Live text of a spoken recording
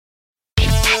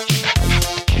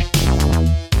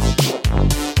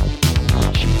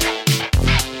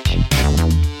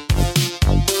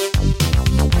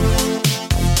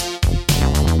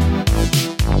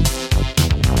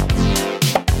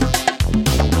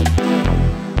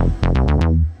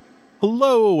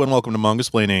Hello and welcome to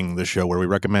Mangasplaining, the show where we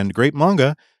recommend great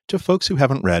manga to folks who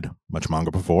haven't read much manga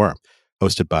before.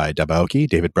 Hosted by Deb Aoki,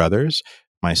 David Brothers,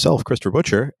 myself, Christopher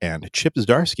Butcher, and Chip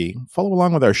Zdarsky. Follow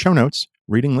along with our show notes,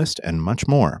 reading list, and much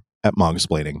more at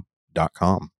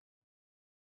mangasplaining.com.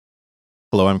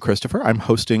 Hello, I'm Christopher. I'm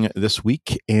hosting this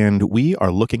week, and we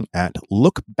are looking at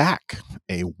Look Back,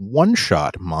 a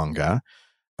one-shot manga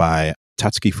by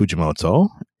Tatsuki Fujimoto.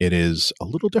 It is a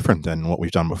little different than what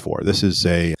we've done before. This is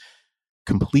a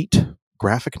complete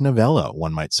graphic novella,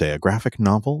 one might say, a graphic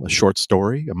novel, a short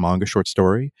story, a manga short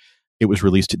story. It was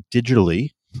released digitally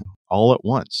all at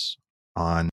once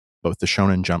on both the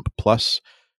Shonen Jump Plus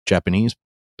Japanese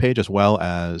page as well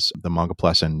as the Manga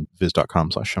Plus and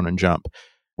viz.com/Shonen Jump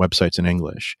websites in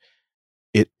English.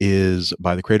 It is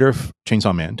by the creator of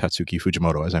Chainsaw Man, Tatsuki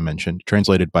Fujimoto, as I mentioned,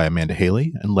 translated by Amanda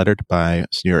Haley and lettered by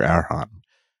Snir Arhan.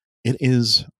 It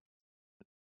is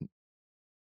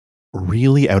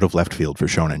really out of left field for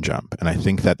Shonen Jump. And I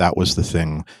think that was the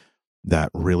thing that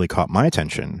really caught my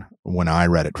attention when I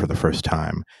read it for the first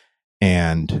time.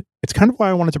 And it's kind of why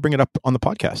I wanted to bring it up on the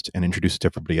podcast and introduce it to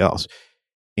everybody else.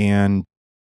 And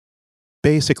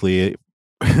basically,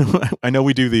 I know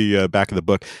we do the back of the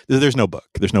book. There's no book.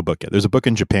 There's no book yet. There's a book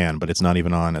in Japan, but it's not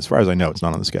even on, as far as I know, it's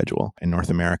not on the schedule in North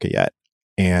America yet.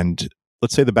 And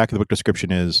let's say the back of the book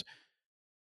description is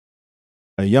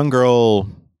a young girl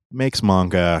makes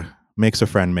manga, makes a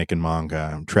friend making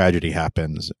manga, tragedy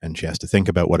happens, and she has to think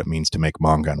about what it means to make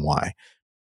manga and why.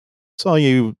 It's all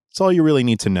you really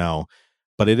need to know,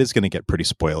 but it is going to get pretty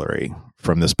spoilery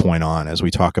from this point on as we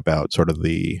talk about sort of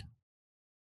the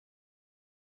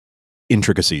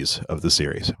intricacies of the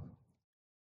series.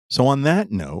 So on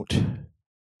that note,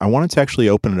 I wanted to actually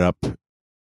open it up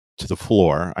to the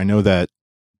floor. I know that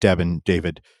Deb and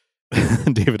David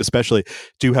especially,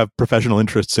 do have professional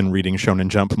interests in reading Shonen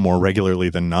Jump more regularly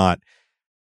than not.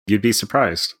 You'd be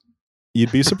surprised.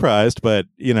 You'd be surprised, but,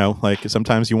 like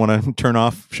sometimes you want to turn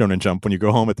off Shonen Jump when you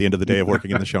go home at the end of the day of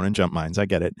working in the Shonen Jump mines. I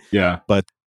get it. Yeah. But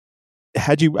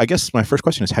I guess my first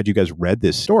question is, had you guys read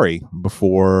this story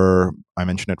before I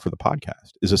mentioned it for the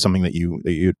podcast? Is this something that you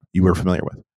were familiar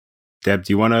with? Deb,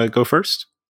 do you want to go first?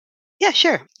 Yeah,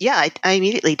 sure. Yeah, I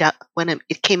immediately, when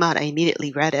it came out, I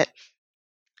immediately read it.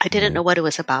 I didn't know what it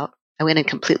was about. I went in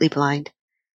completely blind.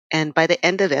 And by the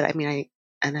end of it,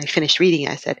 I finished reading it.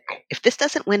 I said, if this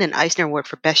doesn't win an Eisner Award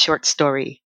for Best Short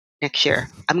Story next year,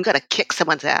 I'm going to kick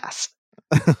someone's ass.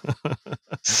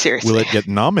 Seriously. Will it get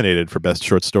nominated for Best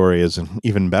Short Story is an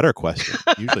even better question.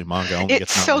 Usually manga only gets nominated.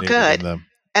 It's so good.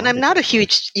 And I'm not a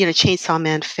huge, Chainsaw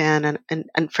Man fan.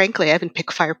 And frankly, I even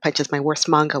picked Fire Punch as my worst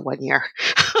manga one year.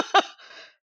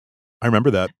 I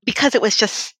remember that. Because it was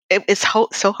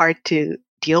so hard to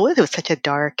deal with. It was such a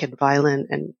dark and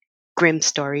violent and grim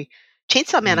story.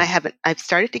 Chainsaw Man, I've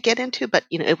started to get into, but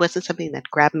it wasn't something that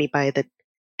grabbed me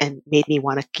and made me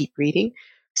want to keep reading.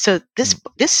 So this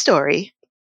story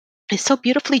is so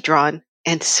beautifully drawn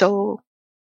and so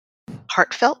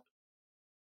heartfelt.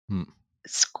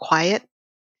 It's quiet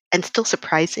and still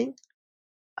surprising,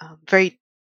 very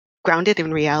grounded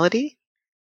in reality.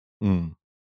 And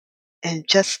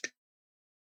just,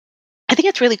 I think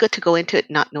it's really good to go into it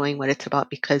not knowing what it's about,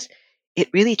 because it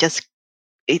really just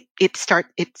it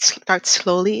starts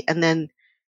slowly, and then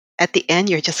at the end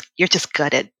you're just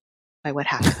gutted by what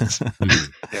happens.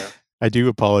 Yeah. I do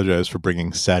apologize for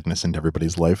bringing sadness into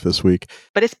everybody's life this week,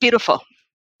 but it's beautiful.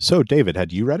 So, David,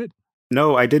 had you read it?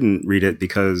 No, I didn't read it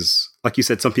because, like you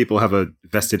said, some people have a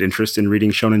vested interest in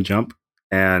reading Shonen Jump,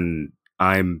 and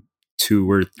I'm 2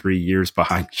 or 3 years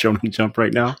behind Shonen Jump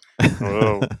right now.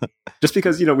 Whoa. Just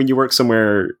because, when you work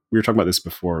somewhere, we were talking about this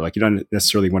before, like you don't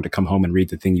necessarily want to come home and read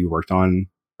the thing you worked on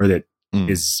or that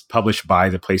is published by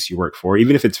the place you work for,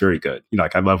 even if it's very good.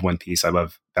 Like I love One Piece, I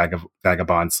love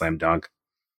Vagabond, Slam Dunk.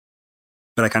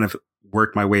 But I kind of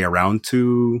worked my way around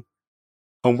to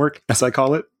homework, as I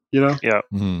call it, Yeah.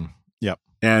 Mm-hmm. Yep.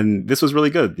 And this was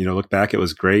really good. Look back, it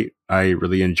was great. I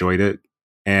really enjoyed it.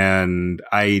 And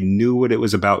I knew what it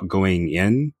was about going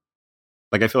in.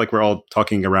 Like, I feel like we're all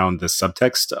talking around the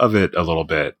subtext of it a little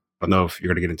bit. I don't know if you're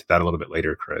going to get into that a little bit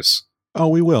later, Chris. Oh,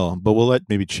 we will, but we'll let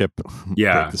maybe Chip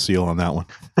break the seal on that one.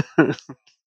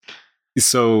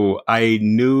 So I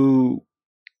knew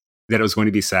that it was going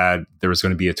to be sad. There was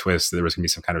going to be a twist. There was going to be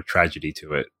some kind of tragedy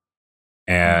to it.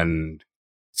 And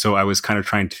so I was kind of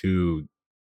trying to,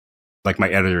 like my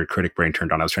editor critic brain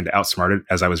turned on. I was trying to outsmart it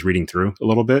as I was reading through a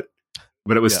little bit.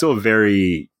 But it was still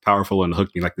very powerful and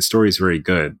hooked me. Like the story is very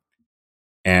good.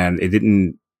 And it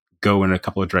didn't go in a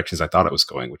couple of directions I thought it was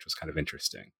going, which was kind of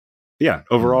interesting. But yeah,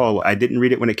 overall, I didn't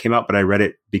read it when it came out, but I read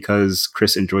it because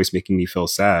Chris enjoys making me feel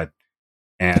sad.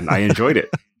 And I enjoyed it.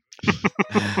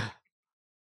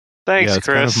 Thanks, Yeah, it's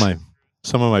Chris. kind of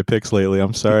some of my picks lately.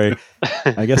 I'm sorry.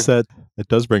 I guess that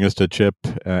does bring us to Chip,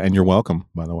 and you're welcome,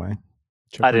 by the way.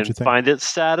 Chip, I what'd you didn't think? find it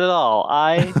sad at all.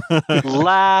 I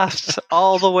laughed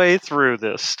all the way through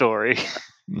this story.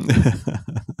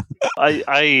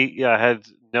 I had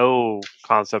no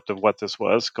concept of what this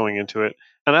was going into it,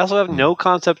 and I also have no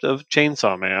concept of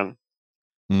Chainsaw Man.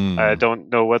 I don't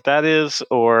know what that is,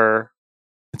 or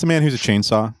It's a man who's a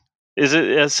chainsaw. is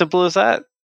it as simple as that?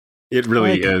 It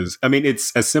really is. I mean,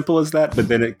 it's as simple as that, but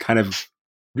then it kind of.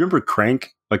 Remember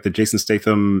Crank, like the Jason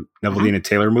Statham, Neveldina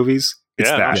Taylor movies? It's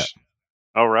that. Yeah.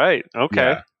 All right. Okay.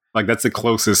 Yeah. Like that's the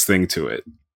closest thing to it.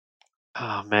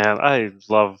 Oh man, I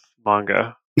love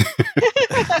manga.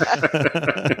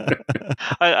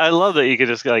 I love that you could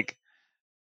just like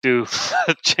do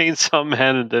Chainsaw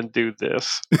Man and then do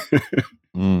this.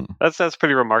 That's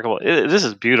pretty remarkable. This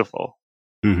is beautiful.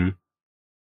 Mm-hmm.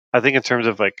 I think in terms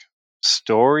of like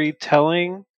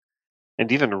storytelling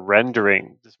and even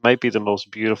rendering, this might be the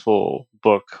most beautiful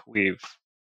book we've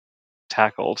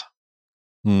tackled.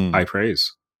 High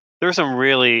praise. There are some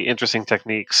really interesting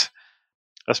techniques,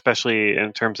 especially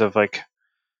in terms of like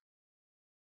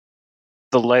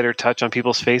the lighter touch on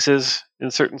people's faces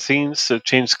in certain scenes to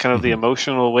change kind of the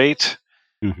emotional weight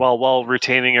while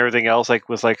retaining everything else, like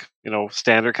with like,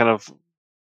 standard kind of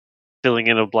filling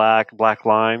in of black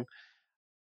line.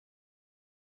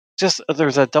 Just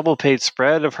there's that double page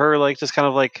spread of her like just kind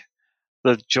of like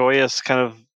the joyous kind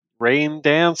of rain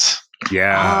dance.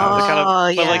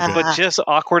 Yeah. But just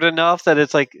awkward enough that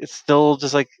it's like it's still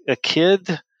just like a kid.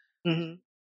 Mm-hmm.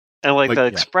 And like the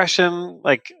expression,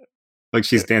 like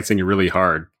she's dancing really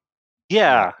hard.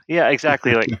 Yeah,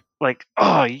 exactly. like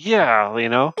oh yeah,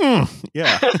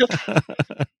 yeah.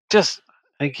 Just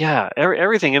like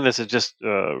everything in this is just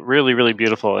really really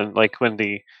beautiful. And like when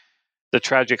the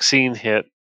tragic scene hit,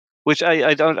 which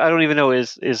I don't even know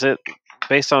is it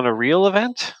based on a real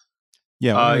event?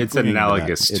 Yeah, it's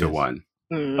analogous to one.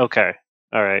 Okay,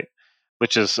 all right,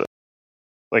 which is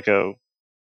like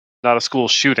not a school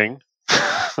shooting.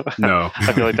 No,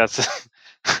 I feel like that's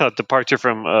a departure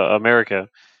from America,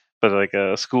 but like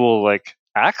a school like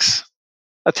axe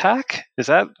attack. Is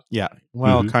that? Yeah.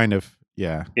 Well, kind of.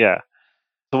 Yeah. Yeah.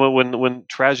 So when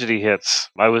tragedy hits,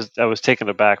 I was taken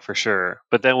aback for sure.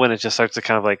 But then when it just starts to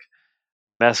kind of like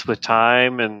mess with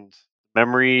time and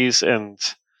memories, and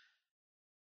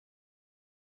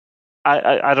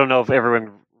I don't know if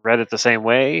everyone read it the same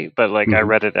way, but like I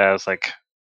read it as like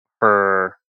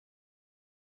her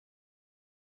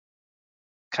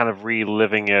kind of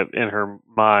reliving it in her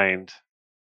mind,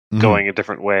 going a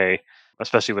different way,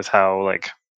 especially with how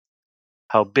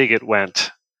big it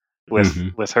went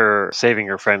with her saving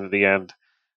her friend at the end,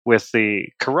 with the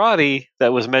karate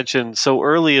that was mentioned so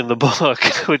early in the book,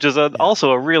 which is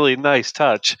also a really nice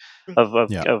touch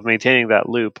of maintaining that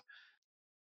loop.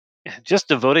 Just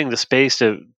devoting the space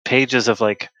to pages of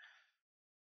like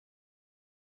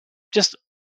just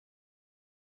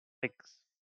like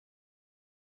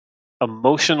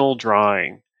emotional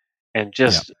drawing and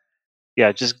just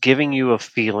giving you a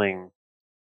feeling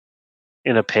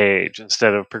in a page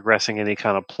instead of progressing any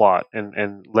kind of plot,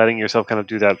 and letting yourself kind of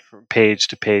do that from page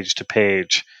to page to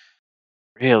page.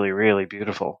 Really, really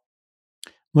beautiful.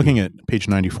 Looking at page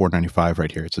 94, 95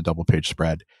 right here, it's a double page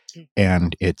spread,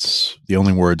 and it's the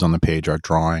only words on the page are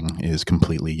drawing is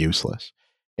completely useless.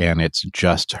 And it's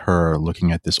just her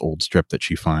looking at this old strip that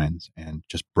she finds and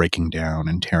just breaking down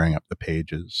and tearing up the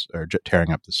pages or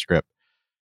tearing up the script.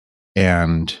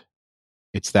 And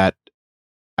it's that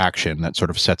action that sort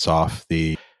of sets off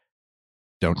the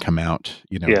don't come out,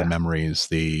 the memories,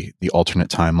 the alternate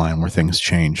timeline where things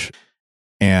change.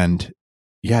 And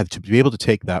to be able to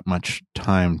take that much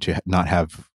time to not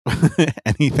have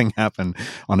anything happen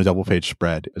on a double page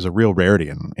spread is a real rarity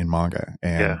in manga,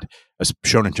 and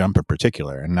Shonen Jump in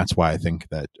particular. And that's why I think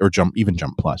that, or Jump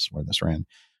Plus where this ran, and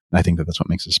I think that that's what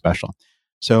makes it special.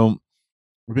 So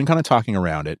we've been kind of talking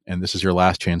around it, and this is your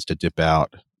last chance to dip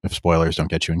out if spoilers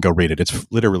don't get you and go read it. It's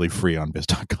literally free on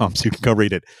Viz.com, so you can go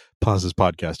read it, pause this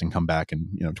podcast, and come back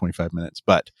in 25 minutes.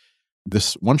 But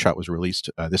this one shot was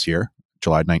released this year,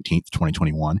 July 19th,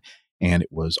 2021, and it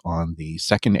was on the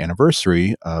second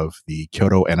anniversary of the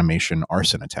Kyoto Animation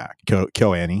arson attack.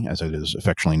 KyoAni, as it is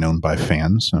affectionately known by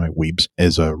fans, weebs,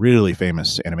 is a really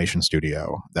famous animation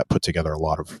studio that put together a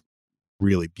lot of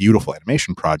really beautiful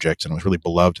animation projects and was really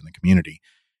beloved in the community.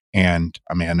 And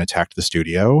a man attacked the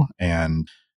studio and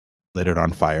lit it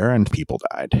on fire, and people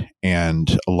died.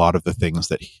 And a lot of the things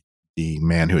that the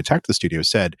man who attacked the studio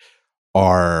said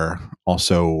are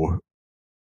also,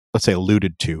 let's say,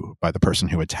 alluded to by the person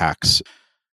who attacks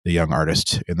the young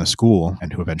artist in the school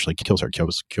and who eventually kills her,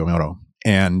 Kiyomoto.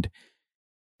 And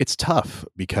it's tough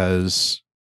because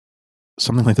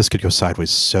something like this could go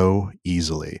sideways so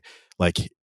easily.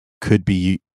 Like, could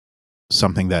be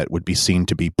something that would be seen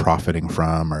to be profiting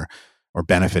from or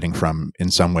benefiting from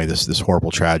in some way this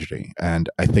horrible tragedy. And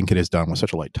I think it is done with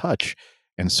such a light touch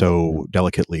and so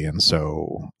delicately and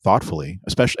so thoughtfully,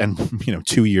 especially, and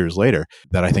 2 years later,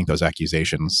 that I think those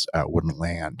accusations wouldn't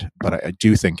land. But I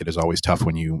do think it is always tough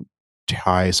when you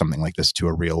tie something like this to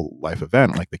a real life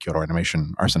event like the Kyoto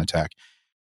Animation arson attack.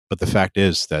 But the fact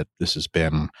is that this has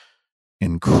been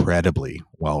incredibly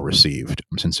well received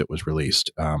since it was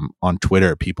released. On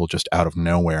Twitter, people just out of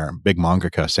nowhere, big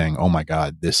mangaka saying, "Oh my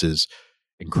God, this is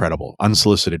incredible."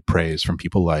 Unsolicited praise from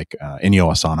people like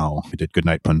Inyo Asano, who did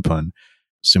Goodnight Pun Pun,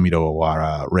 Sumido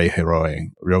Owara, Rei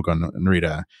Hiroi, Ryogo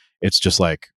Narita. It's just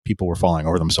like people were falling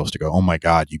over themselves to go, "Oh my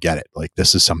God, you get it. Like,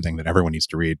 this is something that everyone needs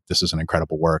to read. This is an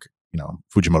incredible work."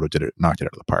 Fujimoto knocked it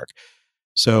out of the park.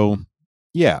 So,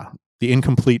 yeah, the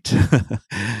incomplete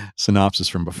synopsis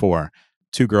from before.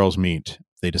 Two girls meet.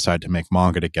 They decide to make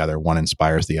manga together. One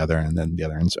inspires the other, and then the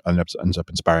other ends up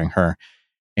inspiring her.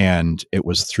 And it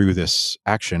was through this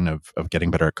action of getting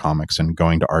better at comics and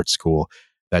going to art school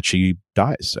that she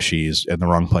dies. She's in the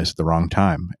wrong place at the wrong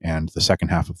time. And the second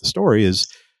half of the story is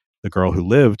the girl who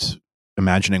lived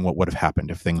imagining what would have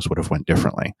happened if things would have went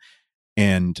differently.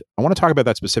 And I want to talk about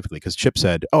that specifically because Chip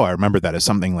said, "Oh, I remember that as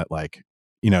something that, like,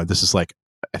 this is like,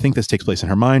 I think this takes place in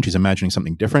her mind. She's imagining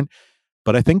something different."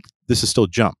 But I think this is still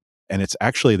Jump. And it's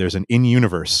actually, there's an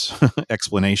in-universe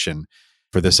explanation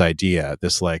for this idea.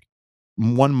 This, like,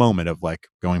 one moment of, like,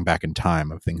 going back in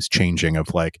time, of things changing,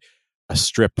 of, like, a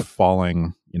strip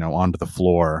falling, onto the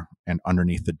floor and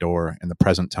underneath the door in the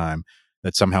present time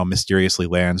that somehow mysteriously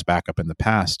lands back up in the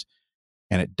past.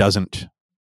 And it doesn't,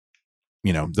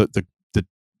 the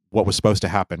what was supposed to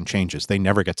happen changes. They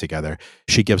never get together.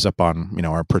 She gives up on,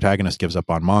 our protagonist gives up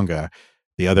on manga.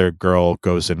 The other girl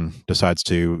goes and decides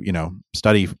to,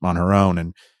 study on her own,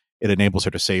 and it enables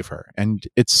her to save her. And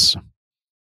it's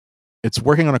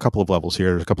working on a couple of levels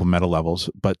here. There's a couple of meta levels.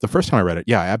 But the first time I read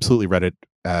it, I absolutely read it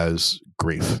as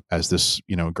grief, as this,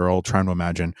 girl trying to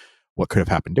imagine what could have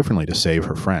happened differently to save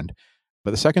her friend.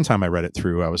 But the second time I read it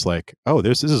through, I was like, oh,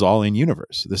 this is all in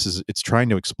universe. It's trying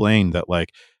to explain that, like,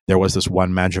 there was this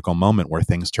one magical moment where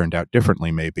things turned out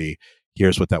differently. Maybe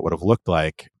here's what that would have looked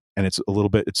like. And it's a little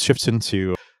bit, it shifts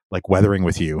into, like, Weathering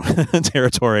with You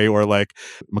territory, or like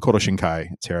Makoto Shinkai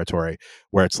territory,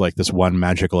 where it's like this one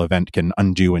magical event can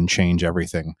undo and change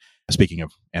everything. Speaking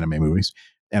of anime movies.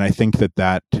 And I think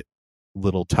that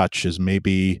little touch is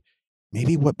maybe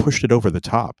what pushed it over the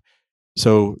top.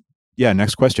 So, yeah,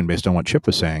 next question based on what Chip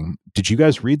was saying. Did you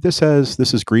guys read this as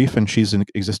this is grief and she's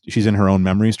in her own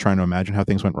memories trying to imagine how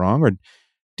things went wrong? Or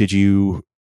did you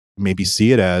maybe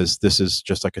see it as this is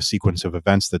just like a sequence of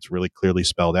events that's really clearly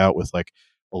spelled out with, like,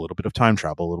 a little bit of time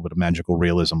travel, a little bit of magical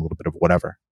realism, a little bit of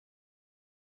whatever?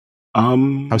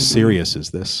 How serious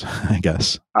is this, I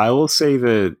guess? I will say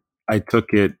that I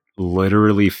took it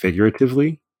literally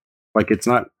figuratively. Like, it's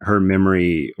not her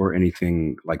memory or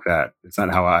anything like that. It's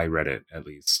not how I read it, at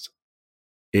least.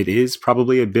 It is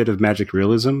probably a bit of magic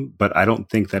realism, but I don't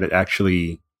think that it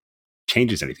actually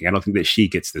changes anything. I don't think that she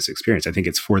gets this experience. I think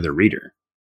it's for the reader,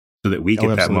 so that we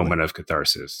get that moment of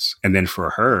catharsis. And then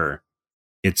for her,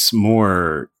 it's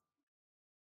more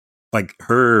like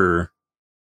her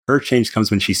change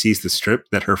comes when she sees the strip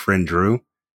that her friend drew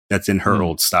that's in her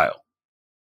old style.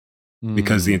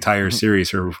 Because the entire series,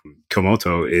 her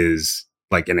Komoto is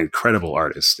like an incredible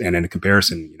artist. And in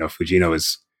comparison, Fujino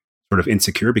is sort of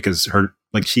insecure because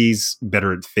she's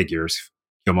better at figures.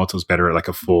 Komoto's better at, like,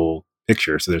 a full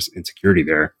picture. So there's insecurity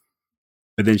there.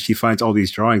 But then she finds all these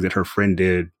drawings that her friend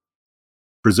did,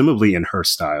 presumably in her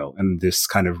style, and this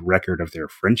kind of record of their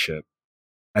friendship.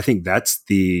 I think that's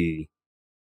the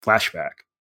flashback.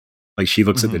 Like, she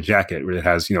looks at the jacket where it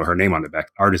has, her name on the back,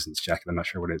 artisan's jacket. I'm not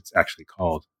sure what it's actually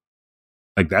called.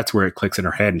 Like, that's where it clicks in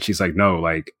her head. And she's like, no,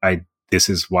 like, this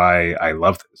is why I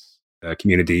love this. The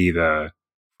community, the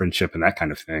friendship, and that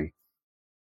kind of thing.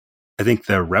 I think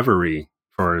the reverie,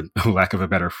 for lack of a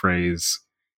better phrase,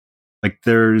 like,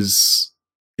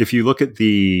 if you look at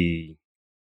the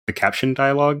caption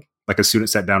dialogue, like, a student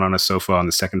sat down on a sofa on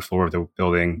the second floor of the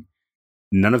building,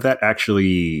 none of that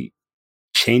actually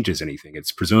changes anything.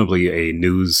 It's presumably a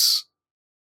news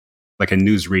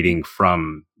reading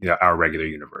from, our regular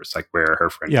universe, like where her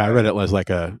friend. Yeah, I read it as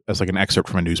like an excerpt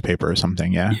from a newspaper or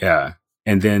something. Yeah. Yeah.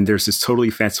 And then there's this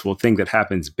totally fanciful thing that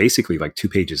happens basically like 2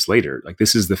 pages later. Like,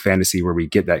 this is the fantasy where we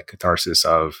get that catharsis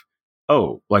of,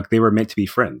 oh, like, they were meant to be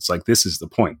friends. Like, this is the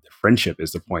point. The friendship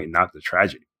is the point, not the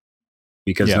tragedy.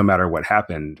 Because no matter what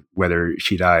happened, whether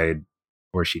she died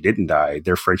or she didn't die,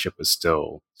 their friendship was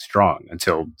still strong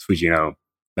until Fujino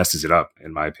messes it up,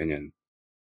 in my opinion.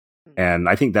 And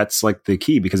I think that's like the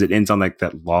key, because it ends on like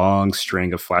that long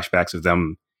string of flashbacks of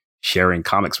them sharing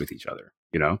comics with each other,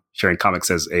 sharing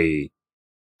comics as a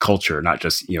culture, not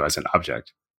just, as an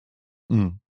object.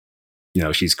 Mm.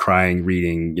 She's crying,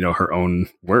 reading, her own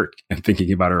work and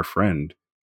thinking about her friend.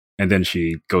 And then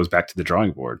she goes back to the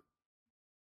drawing board.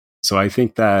 So I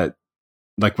think that,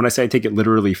 like, when I say I take it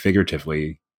literally,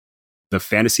 figuratively, the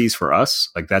fantasies for us,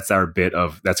 like, that's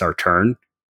our turn.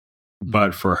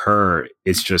 But for her,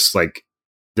 it's just like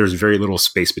there's very little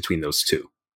space between those two.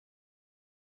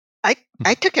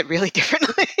 I took it really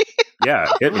differently.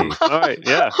 Yeah, hit me. All right,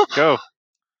 yeah, go.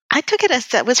 I took it as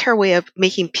that was her way of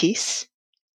making peace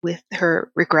with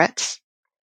her regrets.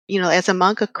 As a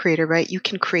manga creator, right, you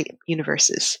can create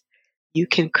universes. You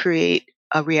can create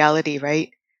a reality,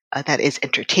 right, that is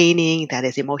entertaining, that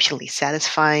is emotionally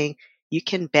satisfying. You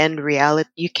can bend reality.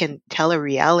 You can tell a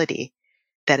reality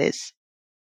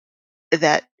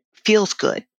that feels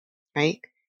good, right?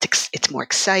 It's more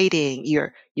exciting.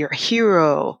 You're a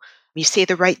hero. You say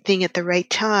the right thing at the right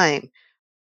time.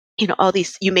 All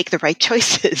these, you make the right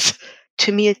choices.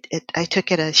 To me, I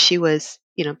took it as she was,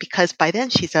 because by then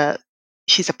she's a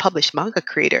published manga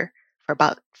creator for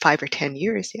about 5 or 10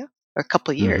 years, yeah, or a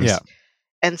couple of years. Yeah.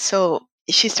 And so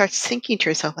she starts thinking to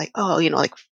herself like, oh,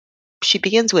 like she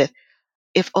begins with,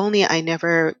 if only I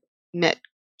never met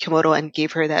Kimoto and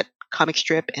gave her that comic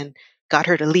strip and got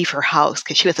her to leave her house,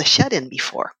 because she was a shut-in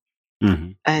before.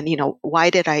 Mm-hmm. And, why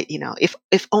did I,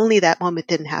 if only that moment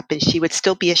didn't happen, she would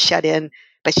still be a shut-in,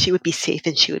 but she would be safe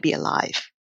and she would be alive.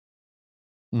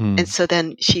 And so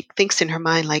then she thinks in her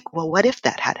mind, like, well, what if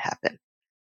that had happened?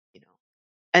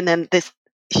 And then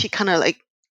she kind of like,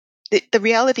 the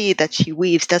reality that she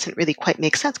weaves doesn't really quite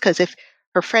make sense, because if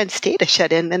her friend stayed a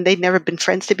shut-in, then they'd never been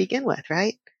friends to begin with,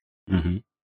 right? Mm-hmm.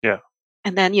 Yeah.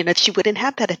 And then, she wouldn't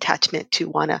have that attachment to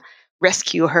want to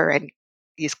rescue her and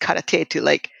use karate to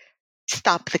like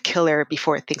stop the killer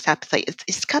before things happen. Like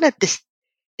it's kind of this,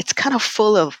 it's kind of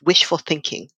full of wishful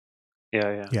thinking.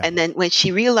 Yeah. And then when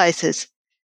she realizes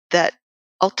that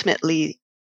ultimately,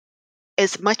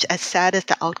 as much as sad as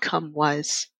the outcome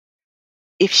was,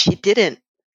 if she didn't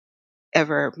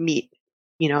ever meet,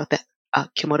 the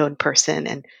Kimoto in person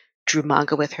and drew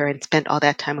manga with her and spent all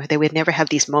that time with her, they would never have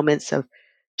these moments of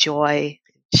joy,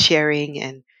 sharing,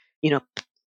 and,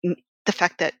 the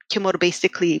fact that Kimoto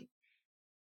basically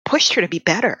pushed her to be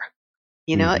better.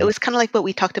 It was kind of like what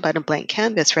we talked about in Blank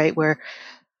Canvas, right? Where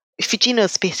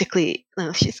Fujino's basically,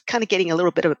 she's kind of getting a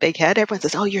little bit of a big head. Everyone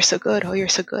says, oh, you're so good. Oh, you're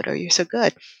so good. Oh, you're so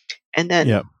good. And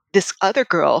then this other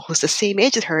girl who's the same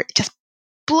age as her just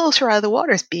blows her out of the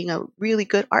water as being a really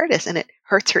good artist, and it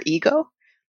hurts her ego.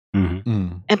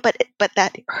 And but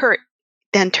that hurt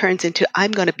then turns into,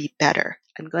 I'm going to be better.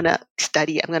 I'm going to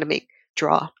study. I'm going to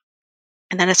draw.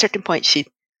 And then at a certain point,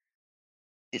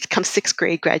 it comes 6th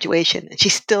grade graduation, and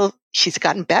she's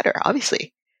gotten better,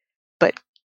 obviously. But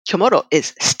Kimoto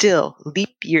is still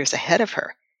leap years ahead of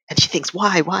her. And she thinks,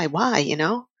 why?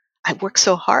 I worked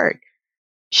so hard.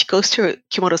 She goes to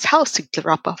Kimoto's house to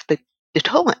drop off the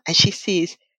diploma, and she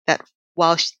sees that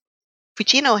while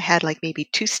Fujino had like maybe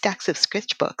 2 stacks of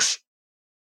sketchbooks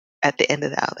at the end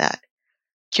of that,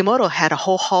 Kimoto had a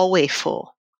whole hallway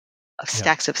full of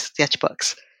stacks of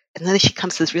sketchbooks. And then she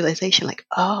comes to this realization like,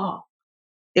 oh,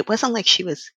 it wasn't like she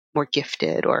was more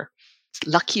gifted or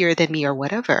luckier than me or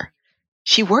whatever.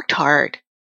 She worked hard.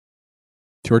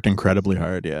 She worked incredibly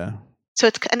hard, yeah. So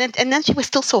and then she was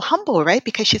still so humble, right?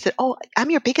 Because she said, "Oh, I'm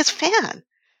your biggest fan."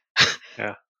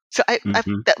 Yeah. So I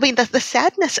mean, the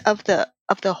sadness of the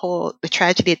whole, the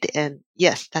tragedy at the end.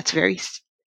 Yes, that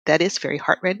is very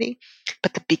heartrending.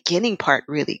 But the beginning part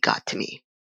really got to me.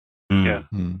 Yeah.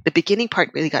 The beginning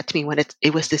part really got to me when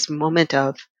it was this moment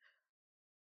of,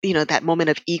 that moment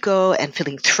of ego and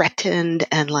feeling threatened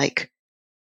and like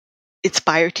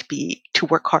inspired to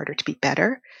work harder, to be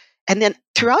better. And then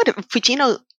throughout it,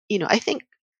 Fujino, I think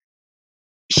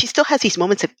she still has these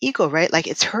moments of ego, right? Like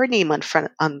it's her name on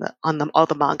front on all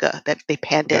the manga that they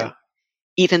panned in,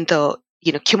 even though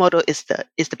Kimoto is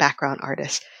the background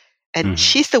artist, and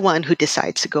she's the one who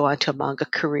decides to go on to a manga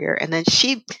career, and then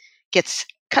she gets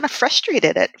kind of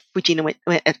frustrated at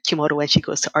at Kimoto when she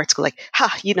goes to art school, like,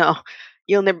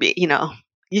 you'll never be,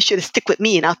 you should stick with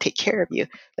me and I'll take care of you.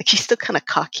 Like she's still kind of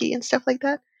cocky and stuff like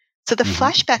that. So the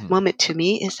flashback moment to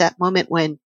me is that moment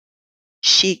when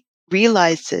she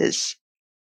realizes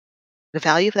the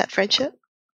value of that friendship.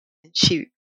 She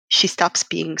stops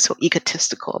being so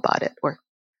egotistical about it,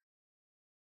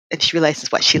 and she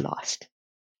realizes what she lost,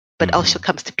 but also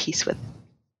comes to peace with.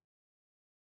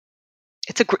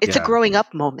 It's a growing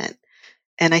up moment,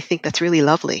 and I think that's really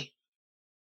lovely.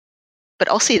 But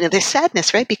also, there's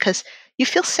sadness, right? Because you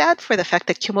feel sad for the fact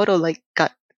that Kyomoto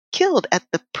got killed at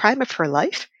the prime of her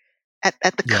life, at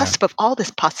the cusp of all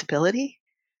this possibility.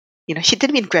 She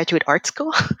didn't even graduate art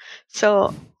school,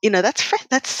 so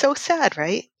that's so sad,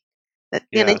 right?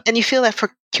 And you feel that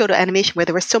for Kyoto Animation, where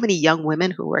there were so many young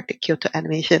women who worked at Kyoto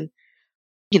Animation,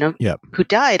 who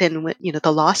died, and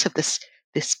the loss of this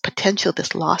potential,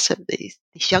 this loss of these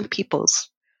young people's,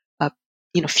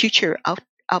 future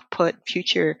output,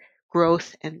 future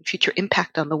growth, and future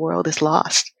impact on the world is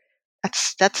lost.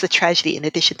 That's the tragedy, in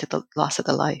addition to the loss of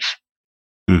the life.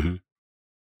 Mm-hmm.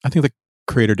 I think the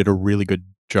creator did a really good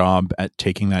job at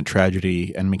taking that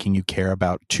tragedy and making you care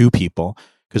about two people.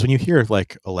 Because when you hear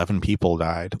 11 people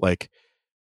died,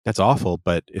 that's awful,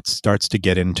 but it starts to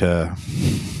get into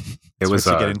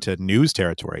get into news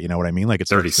territory. You know what I mean? It's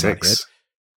 36.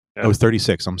 Yeah. It was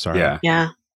 36. I'm sorry. Yeah.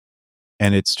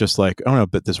 And it's just oh no,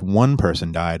 but this one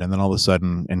person died, and then all of a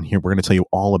sudden, and here we're going to tell you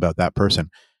all about that person.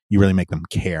 You really make them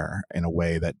care in a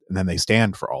way and then they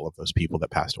stand for all of those people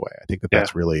that passed away. I think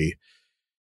that's really,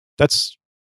 that's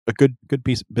a good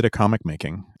bit of comic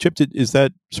making. Chip, does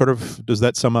that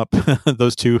sum up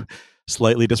those two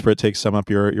slightly disparate takes? Sum up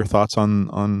your thoughts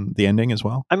on the ending as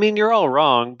well? I mean, you're all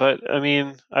wrong, but I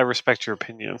mean, I respect your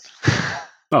opinion.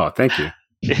 Oh, thank you.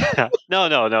 Yeah. No.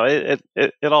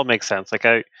 It all makes sense.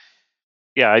 I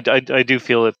do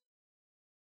feel it.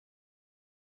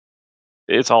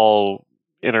 It's all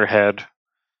in her head,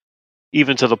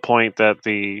 even to the point that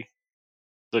the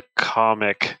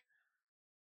comic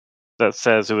that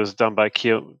says it was done by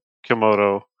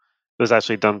Kyomoto was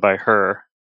actually done by her,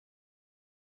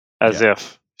 as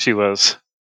if she was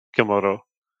Kyomoto.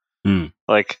 Mm.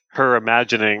 Her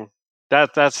imagining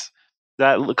that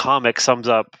comic sums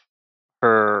up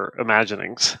her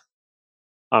imaginings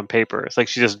on paper.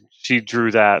 It's she drew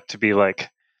that to be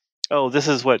oh, this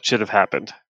is what should have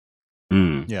happened.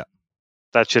 Mm. Yeah,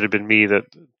 that should have been me that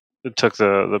took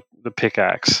the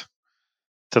pickaxe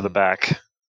to the back.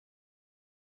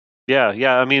 Yeah.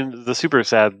 I mean, the super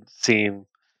sad scene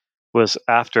was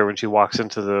after, when she walks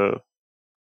into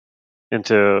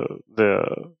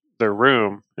their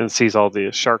room and sees all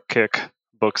the Shark Kick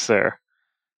books there.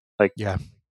 That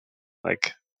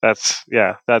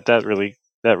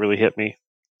really hit me.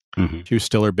 Mm-hmm. She was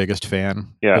still her biggest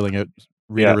fan. Yeah. Filling out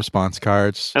reader response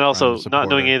cards. And also, not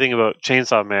knowing anything about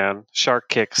Chainsaw Man, Shark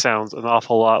Kick sounds an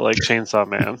awful lot like Chainsaw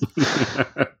Man.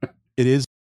 It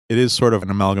is sort of an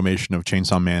amalgamation of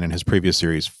Chainsaw Man and his previous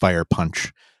series, Fire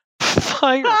Punch.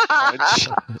 Fire Punch?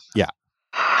 Yeah.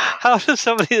 How does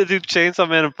somebody that do Chainsaw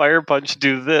Man and Fire Punch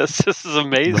do this? This is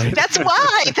amazing. Right? That's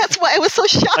why I was so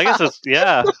shocked. I guess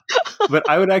But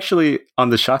I would actually, on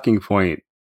the shocking point,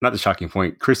 not the shocking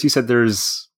point, Chris, you said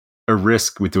there's a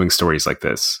risk with doing stories like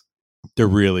this. There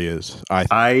really is.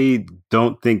 I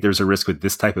don't think there's a risk with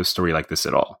this type of story like this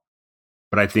at all.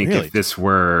 But I think if this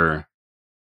were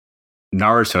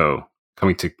Naruto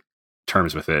coming to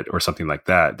terms with it or something like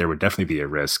that, there would definitely be a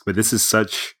risk. But this is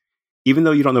even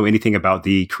though you don't know anything about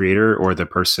the creator or the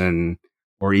person,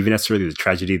 or even necessarily the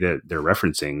tragedy that they're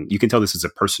referencing, you can tell this is a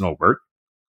personal work.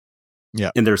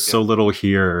 Yeah. And there's so little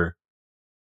here.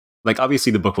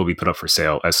 Obviously the book will be put up for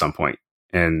sale at some point.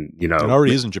 And, it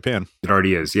already is in Japan. It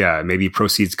already is. Yeah. Maybe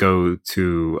proceeds go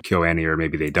to KyoAni, or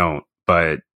maybe they don't.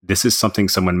 But this is something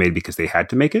someone made because they had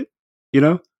to make it,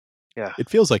 Yeah. It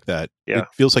feels like that. Yeah. It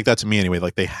feels like that to me anyway.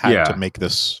 They had to make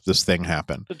this thing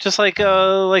happen. Just like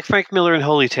Frank Miller in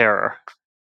Holy Terror.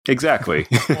 Exactly.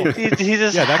 he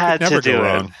just that had could never to do go it.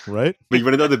 wrong, right? But you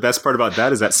want to know the best part about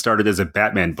that is that started as a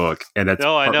Batman book, and that's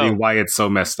partly why it's so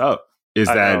messed up. Is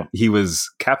that he was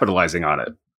capitalizing on it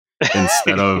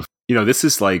instead of this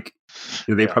is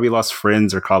they probably lost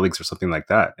friends or colleagues or something like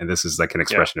that, and this is an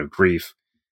expression of grief,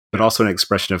 but also an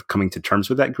expression of coming to terms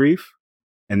with that grief,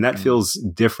 and that feels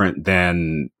different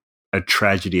than a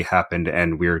tragedy happened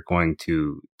and we're going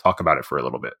to talk about it for a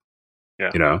little bit.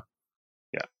 Yeah.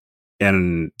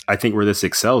 And I think where this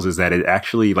excels is that it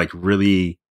actually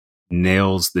really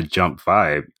nails the Jump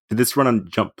vibe. Did this run on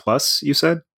Jump Plus, you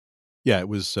said? Yeah, it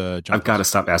was Jump I've got to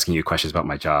stop asking you questions about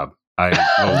my job.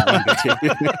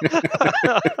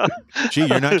 Gee,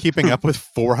 you're not keeping up with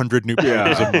 400 new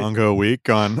pages of manga a week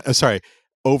on,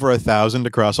 over 1,000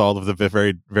 across all of the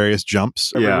various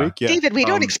jumps every week. Yeah. David, we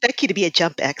don't expect you to be a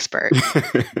Jump expert.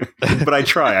 But I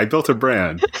try. I built a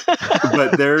brand.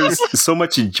 But there's so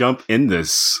much Jump in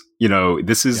this.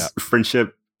 This is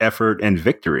friendship, effort, and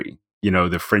victory.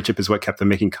 The friendship is what kept them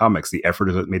making comics. The effort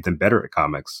is what made them better at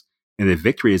comics. And the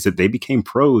victory is that they became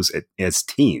pros as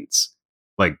teens.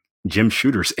 Jim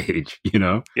Shooter's age, you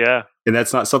know? Yeah. And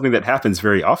that's not something that happens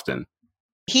very often.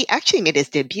 He actually made his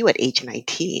debut at age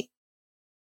 19.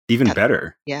 Even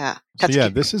better. Yeah. So yeah,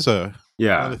 this is one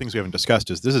of the things we haven't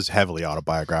discussed is this is heavily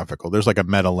autobiographical. There's like a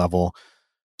meta level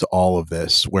to all of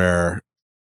this where,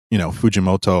 you know,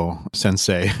 Fujimoto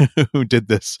sensei who did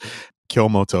this,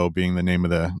 Kyomoto being the name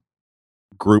of the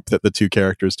group that the two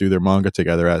characters do their manga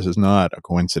together as, is not a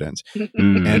coincidence.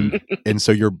 And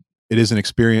so it is an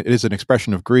experience, it is an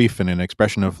expression of grief and an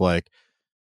expression of like,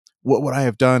 what would I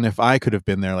have done if I could have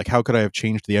been there? Like, how could I have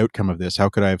changed the outcome of this? How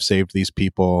could I have saved these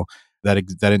people? And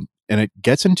it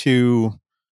gets into,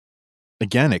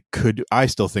 again, I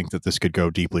still think that this could go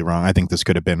deeply wrong. I think this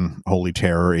could have been holy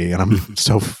terror-y, and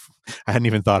I hadn't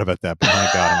even thought about that, but my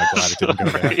God, am I glad it didn't go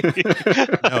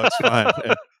there. No, it's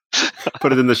fine.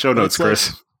 Put it in the show notes, Chris.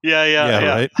 Like, yeah.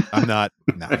 Right? I'm not,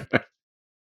 no.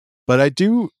 But I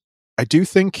do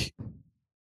think,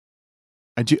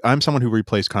 I'm someone who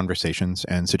replays conversations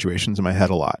and situations in my head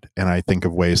a lot. And I think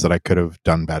of ways that I could have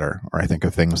done better, or I think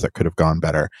of things that could have gone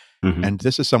better. Mm-hmm. And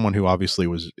this is someone who obviously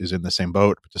is in the same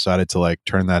boat, but decided to like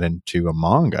turn that into a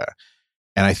manga.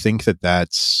 And I think that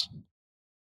that's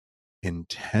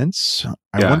intense.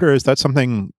 I wonder, is that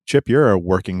something, Chip, you're a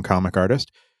working comic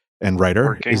artist and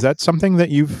writer. Is that something that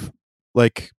you've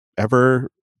like ever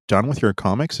done with your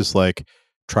comics, is like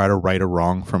try to right a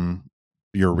wrong from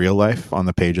your real life on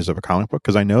the pages of a comic book?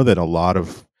 Because I know that a lot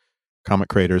of comic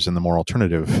creators in the more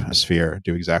alternative sphere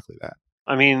do exactly that.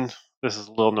 I mean, this is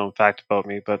a little known fact about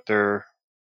me, but there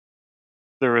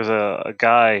was a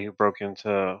guy who broke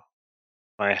into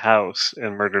my house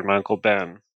and murdered my Uncle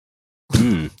Ben.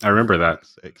 I remember that.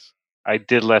 I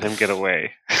did let him get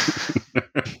away.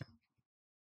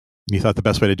 You thought the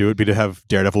best way to do it would be to have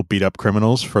Daredevil beat up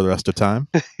criminals for the rest of time?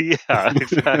 Yeah,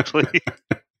 exactly.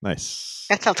 Nice.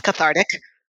 That sounds cathartic.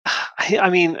 I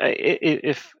mean,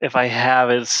 if I have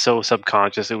it so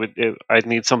subconscious, I'd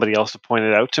need somebody else to point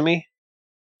it out to me.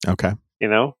 Okay. You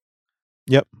know?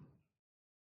 Yep.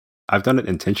 I've done it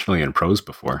intentionally in prose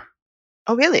before.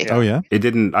 Oh, really? Yeah. Oh, yeah?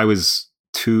 I was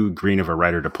too green of a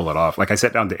writer to pull it off. Like, I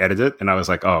sat down to edit it, and I was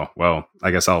like, oh, well,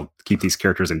 I guess I'll keep these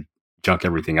characters and junk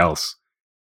everything else.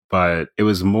 But it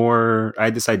was more, I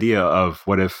had this idea of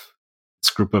what if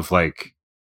this group of like,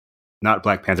 not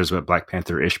Black Panthers, but Black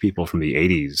Panther-ish people from the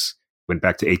 80s went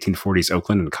back to 1840s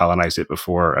Oakland and colonized it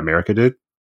before America did.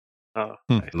 Oh,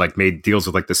 like made deals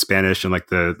with like the Spanish and like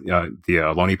the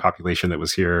Ohlone population that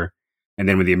was here. And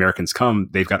then when the Americans come,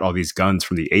 they've got all these guns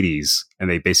from the 80s, and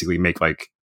they basically make like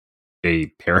a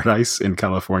paradise in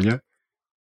California.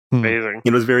 Amazing.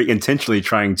 It was very intentionally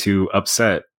trying to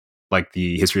upset like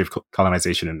the history of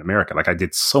colonization in America. Like, I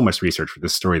did so much research for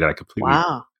this story that I completely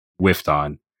whiffed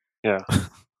on. Yeah.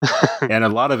 And a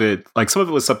lot of it, like some of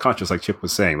it was subconscious, like Chip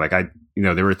was saying. Like,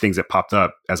 there were things that popped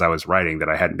up as I was writing that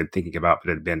I hadn't been thinking about, but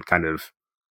had been kind of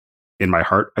in my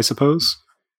heart, I suppose.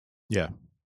 Yeah.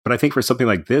 But I think for something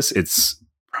like this, it's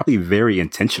probably very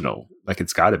intentional. Like,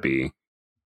 it's got to be.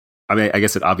 I mean, I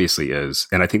guess it obviously is.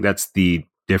 And I think that's the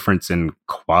difference in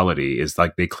quality, is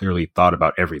like they clearly thought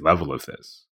about every level of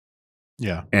this.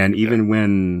 Yeah. And even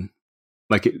when,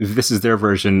 like, if this is their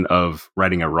version of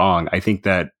righting a wrong, I think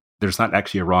that there's not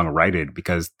actually a wrong righted,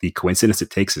 because the coincidence it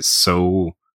takes is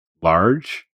so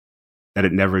large that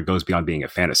it never goes beyond being a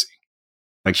fantasy.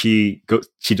 Like, she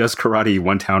does karate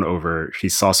one town over. She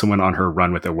saw someone on her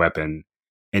run with a weapon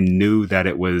and knew that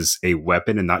it was a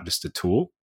weapon and not just a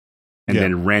tool, and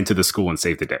then ran to the school and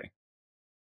saved the day.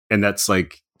 And that's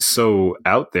like so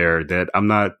out there that I'm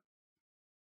not,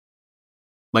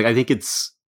 like, I think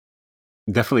it's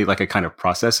definitely like a kind of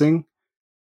processing,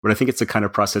 but I think it's a kind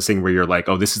of processing where you're like,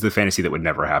 oh, this is the fantasy that would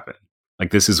never happen.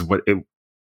 Like, this is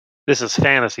this is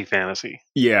fantasy.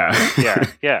 Yeah.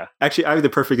 Yeah. Actually, I have the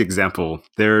perfect example.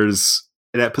 There's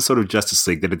an episode of Justice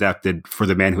League that adapted For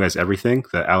the Man Who Has Everything,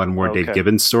 the Alan Moore, Dave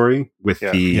Gibbons story with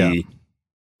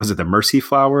was it the Mercy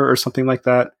Flower or something like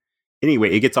that?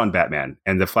 Anyway, it gets on Batman,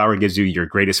 and the flower gives you your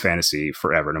greatest fantasy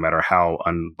forever, no matter how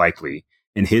unlikely.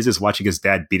 And his is watching his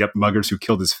dad beat up muggers who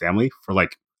killed his family for,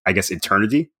 like, I guess,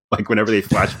 eternity. Like, whenever they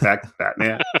flash back to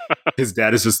Batman, his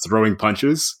dad is just throwing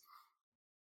punches.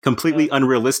 Completely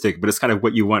unrealistic, but it's kind of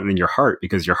what you want in your heart,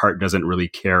 because your heart doesn't really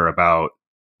care about,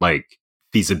 like,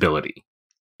 feasibility.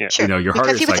 Yeah. Sure. Your heart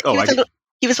is like,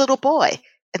 he was a little boy,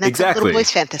 and that's a little boy's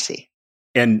fantasy.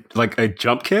 And like a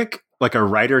jump kick, like a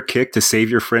rider kick to save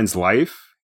your friend's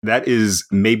life, that is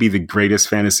maybe the greatest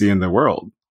fantasy in the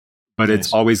world. But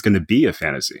it's always going to be a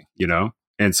fantasy,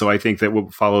 And so I think that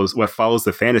what follows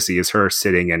the fantasy is her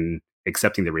sitting and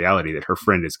accepting the reality that her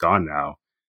friend is gone now.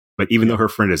 But even though her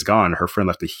friend is gone, her friend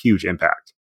left a huge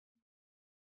impact.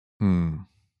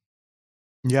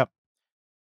 Yep.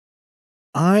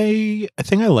 A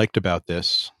thing I liked about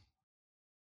this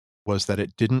was that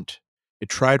it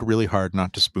tried really hard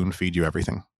not to spoon feed you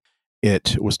everything.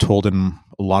 It was told in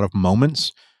a lot of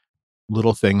moments,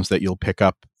 little things that you'll pick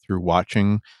up through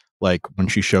watching, like when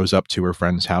she shows up to her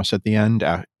friend's house at the end,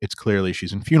 it's clearly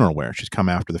she's in funeral wear. She's come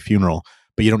after the funeral,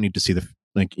 but you don't need to see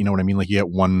you know what I mean? Like you get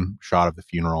one shot of the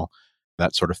funeral,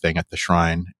 that sort of thing at the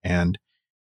shrine. And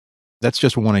that's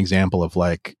just one example of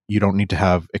like, you don't need to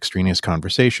have extraneous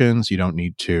conversations. You don't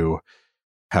need to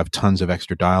have tons of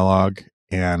extra dialogue.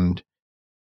 And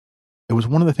it was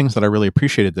one of the things that I really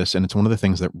appreciated this. And it's one of the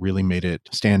things that really made it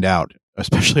stand out,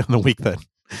 especially on the week that,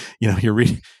 you're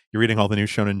reading all the new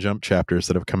Shonen Jump chapters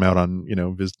that have come out on,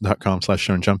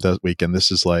 viz.com/Shonen Jump that week. And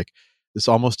this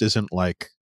almost isn't like,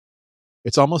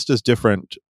 it's almost as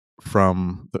different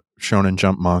from the Shonen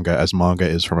Jump manga as manga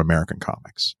is from American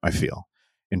comics, I feel,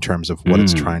 in terms of what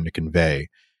it's trying to convey.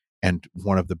 And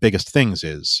one of the biggest things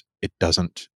is it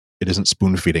isn't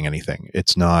spoon feeding anything.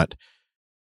 It's not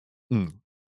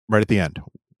right at the end.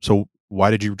 So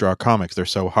why did you draw comics? They're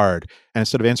so hard. And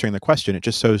instead of answering the question, it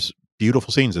just shows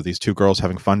beautiful scenes of these two girls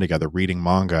having fun together, reading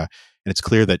manga. And it's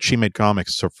clear that she made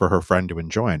comics for her friend to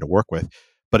enjoy and to work with.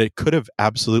 But it could have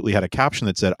absolutely had a caption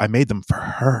that said, I made them for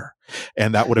her.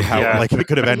 And that would have like it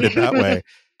could have ended that way.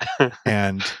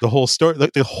 And the whole story,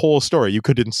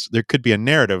 there could be a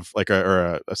narrative, like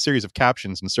a series of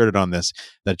captions inserted on this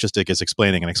that just is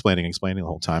explaining the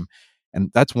whole time.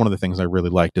 And that's one of the things I really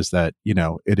liked, is that, you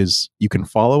can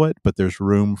follow it, but there's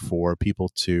room for people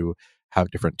to have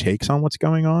different takes on what's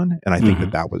going on. And I think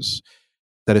that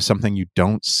is something you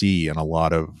don't see in a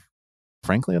lot of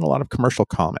commercial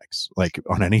comics, like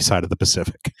on any side of the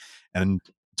Pacific. And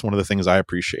it's one of the things I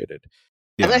appreciated.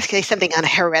 Yeah. I'm going to say something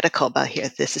unheretical about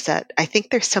this is that I think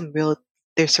there's some real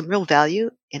value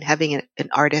in having an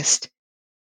artist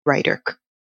writer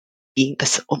being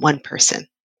this one person.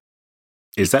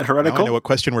 Is that heretical? Now I know what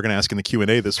question we're going to ask in the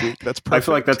Q&A this week. That's perfect. I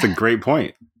feel like that's a great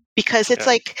point. Because it's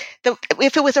like,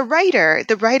 if it was a writer,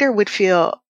 the writer would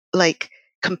feel like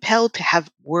compelled to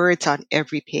have words on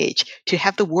every page, to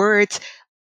have the words,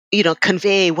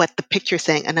 convey what the picture is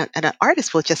saying. And an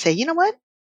artist will just say, you know what?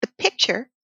 The picture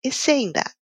is saying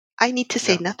that. I need to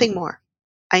say nothing more.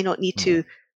 I don't need to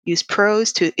use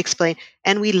prose to explain.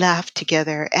 And we laughed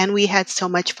together and we had so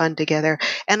much fun together.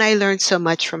 And I learned so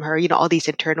much from her, all these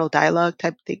internal dialogue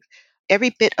type things.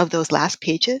 Every bit of those last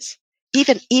pages,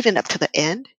 even up to the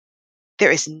end,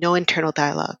 there is no internal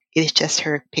dialogue. It is just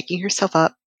her picking herself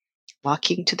up,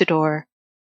 walking to the door,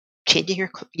 changing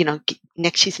her,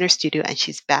 next she's in her studio and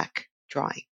she's back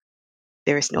drawing.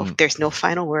 There's no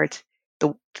final words.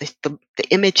 The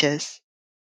images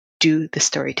do the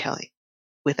storytelling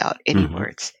without any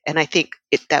words. And I think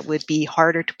that would be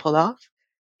harder to pull off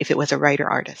if it was a writer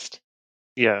artist.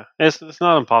 Yeah, it's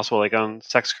not impossible. Like on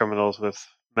Sex Criminals with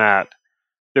Matt,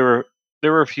 there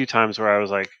were a few times where I was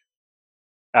like,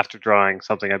 after drawing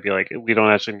something, I'd be like, we don't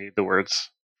actually need the words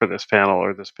for this panel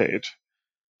or this page,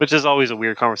 which is always a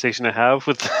weird conversation to have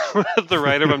with the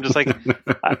writer. But I'm just like,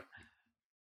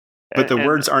 but the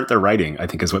words aren't the writing, I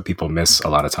think, is what people miss a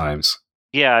lot of times.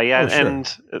 Yeah, Oh, sure.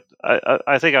 And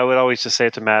I think I would always just say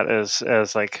it to Matt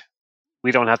as like,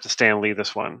 we don't have to Stan Lee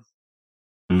this one,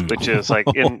 which is like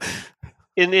in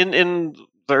the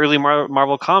early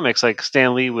Marvel comics, like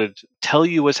Stan Lee would tell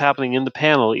you what's happening in the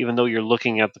panel, even though you're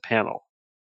looking at the panel.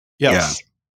 Yes.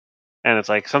 Yeah. And it's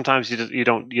like sometimes you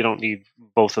don't need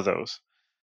both of those.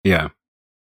 Yeah.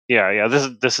 Yeah.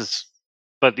 This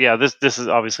is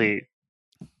obviously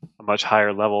a much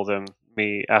higher level than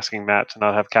me asking Matt to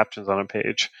not have captions on a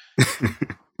page.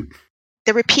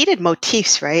 The repeated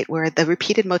motifs, right? Where the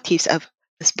repeated motifs of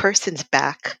this person's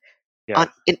back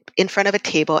in front of a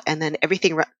table, and then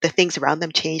the things around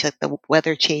them change, like the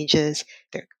weather changes,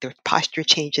 their posture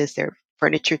changes, their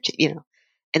furniture,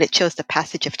 and it shows the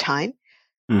passage of time.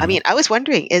 I mean, I was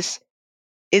wondering, is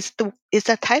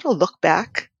that title "Look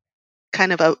Back"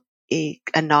 kind of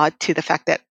a nod to the fact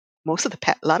that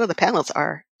a lot of the panels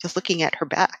are just looking at her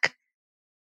back?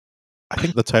 I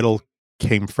think the title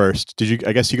came first.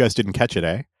 I guess you guys didn't catch it,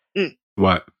 eh?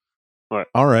 What?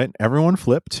 All right, everyone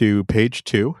flip to page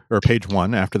 2 or page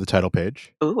 1 after the title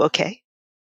page. Ooh, okay.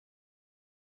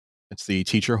 It's the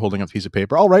teacher holding up a piece of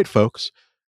paper. All right, folks,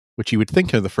 which you would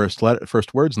think are the first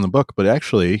words in the book, but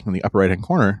actually in the upper right-hand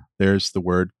corner, there's the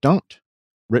word "don't"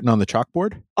 written on the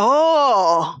chalkboard.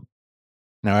 Oh!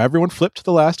 Now everyone flip to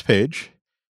the last page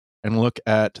and look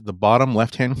at the bottom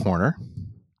left-hand corner.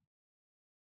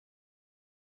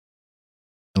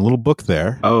 A little book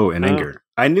there. Oh, in anger.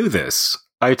 I knew this.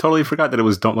 I totally forgot that it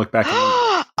was "Don't Look Back."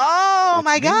 Oh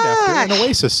my gosh! god! An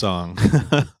Oasis song.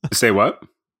 Say what?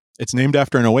 It's named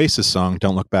after an Oasis song,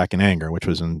 "Don't Look Back in Anger," which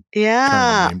was in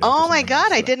Yeah. Oh my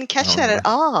God, I didn't catch that at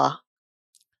all.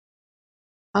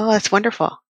 Oh, that's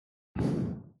wonderful.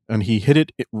 And he hit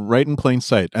it right in plain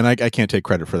sight. And I can't take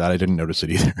credit for that. I didn't notice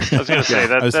it either. I was going to say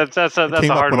that's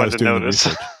a hard one to notice.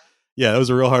 Yeah, that was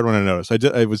a real hard one to notice.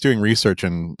 I was doing research,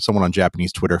 and someone on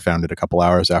Japanese Twitter found it a couple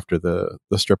hours after the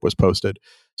strip was posted.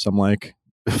 Some like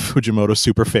Fujimoto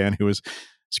super fan who was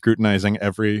scrutinizing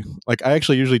every, like, I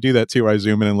actually usually do that too. I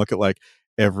zoom in and look at like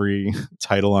every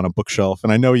title on a bookshelf.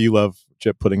 And I know you love,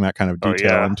 Chip, putting that kind of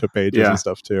detail into pages and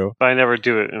stuff too. But I never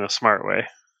do it in a smart way.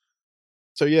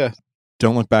 So yeah,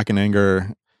 Don't Look Back in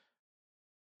Anger.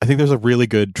 I think there's a really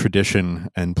good tradition,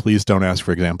 and please don't ask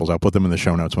for examples. I'll put them in the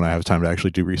show notes when I have time to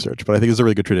actually do research. But I think there's a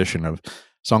really good tradition of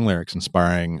song lyrics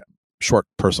inspiring short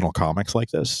personal comics like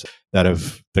this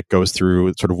that goes through,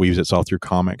 it sort of weaves itself through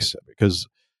comics, because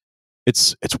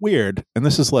it's weird. And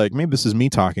this is like, maybe this is me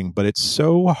talking, but it's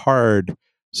so hard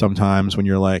sometimes when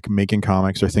you're like making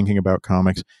comics or thinking about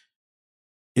comics.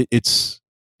 It's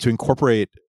to incorporate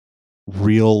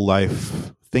real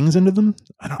life things into them.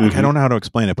 I don't know how to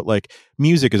explain it, but like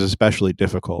music is especially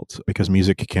difficult because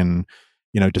music can,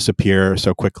 disappear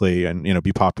so quickly and,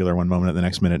 be popular one moment and the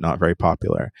next minute not very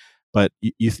popular. But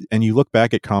you look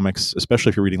back at comics, especially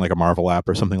if you're reading like a Marvel app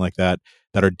or something like that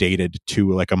are dated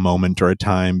to like a moment or a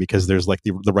time, because there's like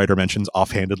the writer mentions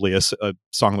offhandedly a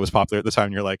song that was popular at the time,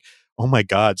 and you're like, oh my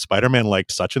God, Spider-Man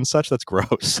liked such and such. That's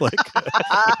gross. Like,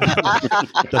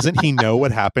 doesn't he know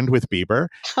what happened with Bieber?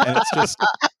 And it's just,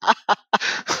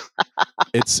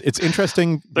 it's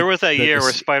interesting. There was that year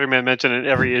where Spider-Man mentioned in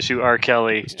every issue R.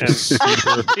 Kelly, and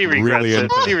he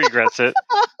regrets it.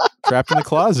 Trapped in the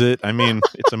closet. I mean,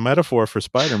 it's a metaphor for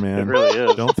Spider-Man. It really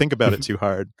is. Don't think about it too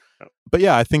hard. But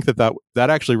yeah, I think that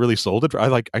actually really sold it.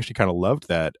 I actually kind of loved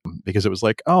that, because it was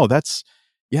like, oh, this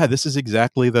is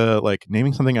exactly the, like,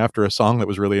 naming something after a song that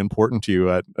was really important to you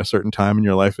at a certain time in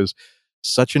your life is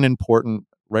such an important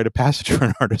rite of passage for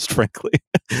an artist, frankly,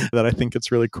 that I think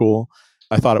it's really cool.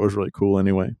 I thought it was really cool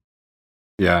anyway.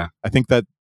 Yeah. I think that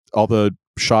all the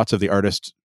shots of the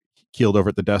artist keeled over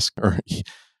at the desk, or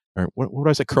what would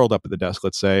I say, curled up at the desk,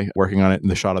 let's say, working on it, and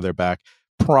the shot of their back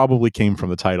probably came from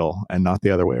the title and not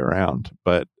the other way around.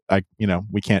 But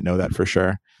we can't know that for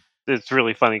sure. It's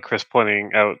really funny, Chris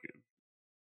pointing out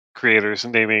creators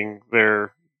naming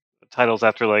their titles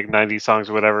after like 90 songs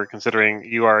or whatever, considering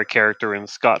you are a character in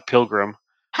Scott Pilgrim.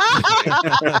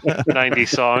 90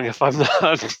 song, if I'm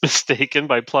not mistaken,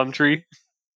 by Plumtree.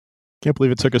 Can't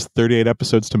believe it took us 38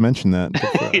 episodes to mention that.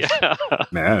 Yeah.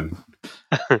 Man.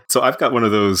 So I've got one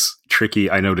of those tricky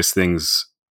I notice things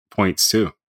points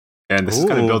too. And this is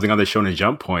kind of building on the Shonen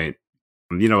Jump point.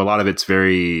 A lot of it's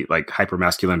very like hyper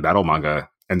masculine battle manga.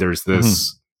 And there's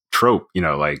this trope,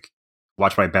 like,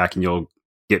 watch my back and you'll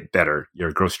get better.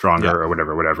 You'll grow stronger or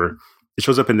whatever. It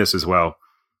shows up in this as well.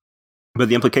 But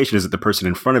the implication is that the person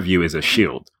in front of you is a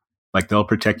shield. Like, they'll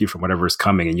protect you from whatever is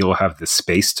coming, and you'll have the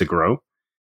space to grow.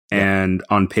 And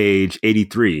on page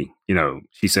 83,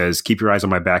 she says, keep your eyes on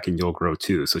my back and you'll grow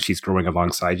too. So she's growing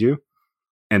alongside you.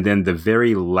 And then the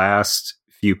very last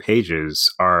few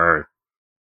pages are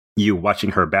you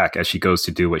watching her back as she goes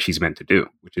to do what she's meant to do,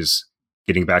 which is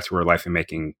getting back to her life and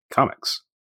making comics.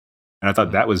 And I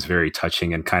thought that was very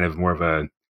touching and kind of more of a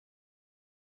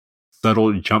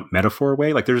subtle Jump metaphor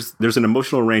way. Like, there's an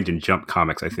emotional range in Jump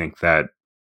comics, I think, that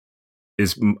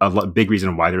is a big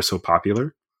reason why they're so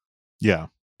popular. Yeah.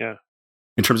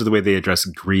 In terms of the way they address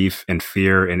grief and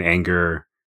fear and anger,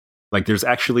 like, there's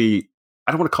actually,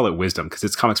 I don't want to call it wisdom because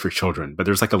it's comics for children, but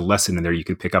there's like a lesson in there you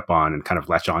can pick up on and kind of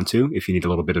latch onto if you need a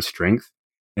little bit of strength.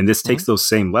 And this takes those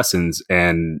same lessons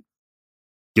and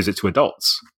gives it to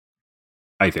adults.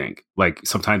 I think, like,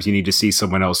 sometimes you need to see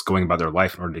someone else going about their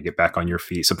life in order to get back on your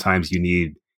feet. Sometimes you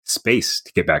need space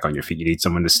to get back on your feet. You need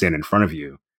someone to stand in front of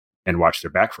you and watch their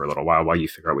back for a little while you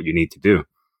figure out what you need to do.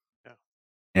 Yeah.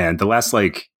 And the last,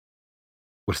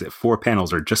 4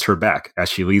 panels are just her back as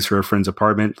she leaves her friend's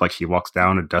apartment. Like, she walks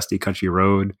down a dusty country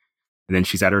road, and then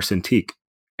she's at her Cintiq.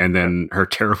 And then her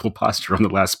terrible posture on the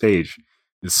last page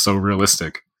is so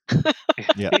realistic.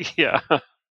 Yeah.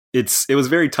 It was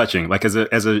very touching. Like, as a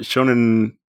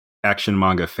shonen action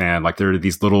manga fan, like, there are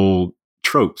these little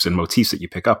tropes and motifs that you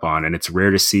pick up on, and it's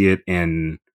rare to see it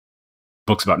in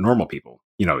books about normal people,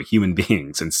 human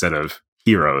beings instead of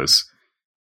heroes.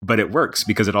 But it works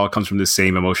because it all comes from the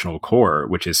same emotional core,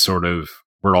 which is sort of,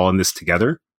 we're all in this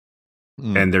together,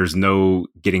 and there's no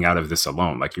getting out of this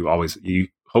alone. Like,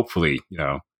 hopefully,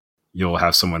 you'll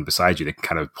have someone beside you that can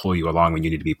kind of pull you along when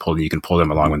you need to be pulled, and you can pull them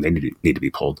along when they need to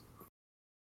be pulled.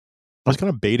 I was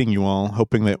kind of baiting you all,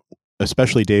 hoping that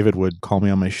especially David would call me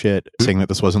on my shit saying that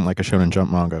this wasn't like a Shonen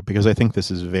Jump manga, because I think this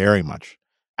is very much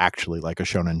actually like a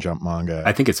Shonen Jump manga.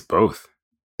 I think it's both.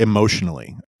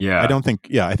 Emotionally. Yeah.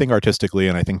 I think artistically,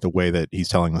 and I think the way that he's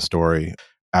telling the story,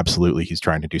 absolutely he's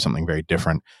trying to do something very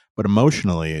different. But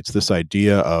emotionally, it's this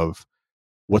idea of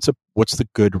what's the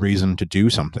good reason to do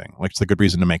something? What's the good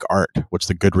reason to make art? What's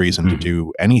the good reason to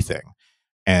do anything?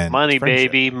 And money,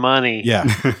 baby, money. Yeah,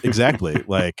 exactly.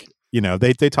 Like,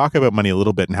 they talk about money a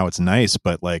little bit and how it's nice,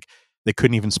 but like they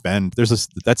couldn't even spend. There's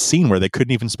that scene where they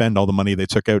couldn't even spend all the money they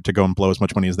took out to go and blow as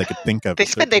much money as they could think of. They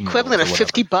spent the equivalent of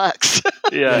 $50.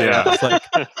 Yeah. It's like,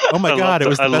 oh my God, it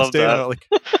was the best day. Like,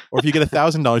 or if you get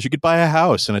 $1,000, you could buy a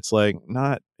house, and it's like,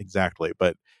 not exactly,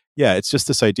 but yeah, it's just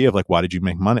this idea of like, why did you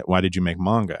make money? Why did you make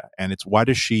manga? And it's why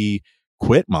does she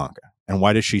quit manga? And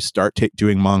why does she start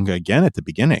doing manga again at the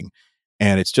beginning?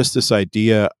 And it's just this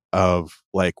idea of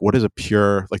like, what is a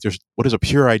pure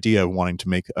idea of wanting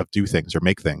to do things or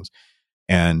make things?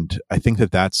 And I think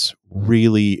that that's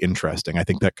really interesting. I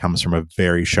think that comes from a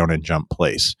very Shonen Jump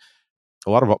place.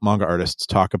 A lot of manga artists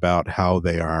talk about how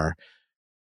they are,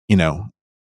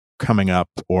 coming up,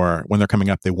 or when they're coming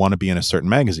up, they want to be in a certain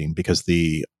magazine because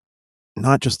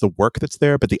not just the work that's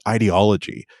there, but the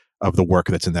ideology of the work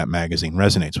that's in that magazine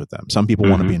resonates with them. Some people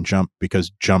want to be in Jump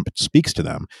because Jump speaks to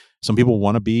them. Some people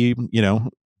want to be,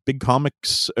 big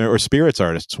comics or spirits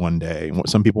artists one day.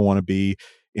 Some people want to be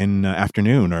in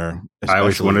Afternoon, or I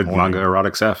always wanted Manga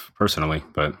Erotics F personally,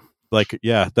 but like,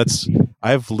 yeah,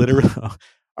 I've literally,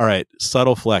 all right,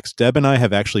 subtle flex. Deb and I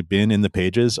have actually been in the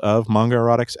pages of Manga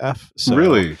Erotics F. So,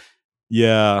 really?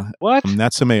 Yeah. What?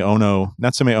 Natsume Ono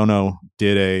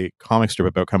did a comic strip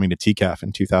about coming to TCAF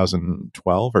in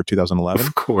 2012 or 2011.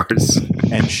 Of course.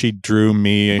 And she drew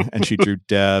me, and she drew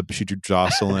Deb, she drew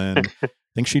Jocelyn. I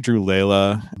think she drew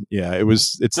Layla. Yeah,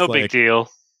 it's no like big deal.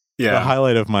 the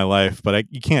highlight of my life, but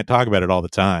you can't talk about it all the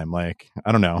time. Like,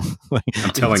 I don't know. Like, I'm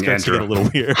telling Andrew. To get a little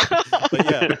weird. But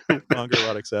yeah, Manga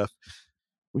Erotics F.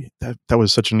 That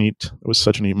was such a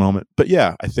neat moment. But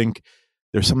yeah, I think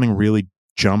there's something really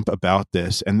Jump about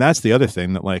this, and that's the other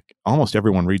thing, that like almost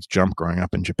everyone reads Jump growing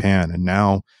up in Japan, and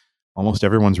now almost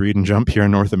everyone's reading Jump here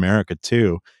in North America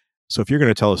too. So if you're going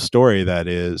to tell a story that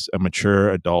is a mature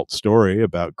adult story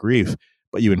about grief,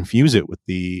 but you infuse it with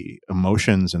the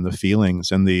emotions and the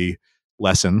feelings and the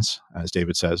lessons, as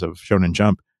David says, of Shonen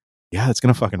Jump, yeah, it's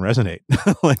going to fucking resonate.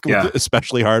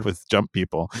 Especially hard with Jump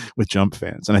people, with Jump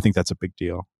fans, and I think that's a big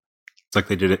deal. It's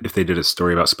like if they did a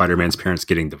story about Spider-Man's parents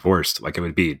getting divorced, like it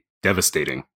would be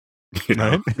devastating.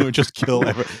 Right? It would just kill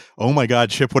oh my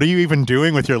God, Chip, what are you even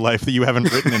doing with your life that you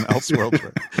haven't written in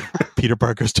Elseworlds? Peter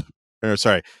Parker's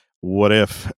what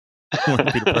if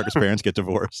Peter Parker's parents get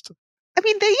divorced? I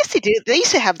mean, they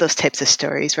used to have those types of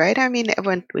stories, right? I mean,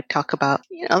 everyone would talk about,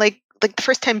 like the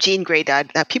first time Jean Grey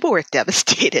died, people were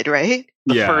devastated, right?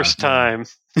 The first time.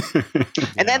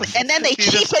 And then they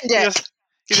cheapened it.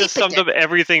 You just summed up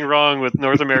everything wrong with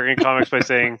North American comics by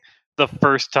saying the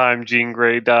first time Jean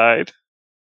Grey died.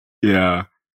 Yeah.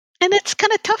 And it's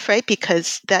kind of tough, right?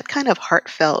 Because that kind of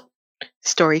heartfelt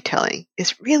storytelling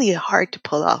is really hard to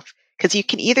pull off. Because you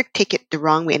can either take it the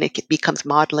wrong way and it becomes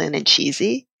maudlin and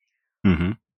cheesy,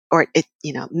 or it,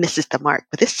 misses the mark.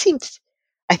 But this seems,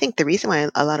 I think the reason why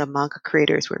a lot of manga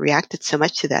creators were reacted so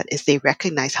much to that is they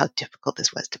recognize how difficult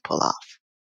this was to pull off.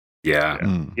 Yeah.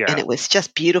 Yeah. And it was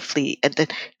just beautifully, and then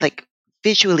like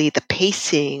visually, the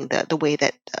pacing, the way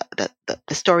that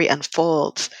the story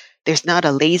unfolds. There's not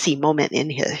a lazy moment in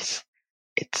his.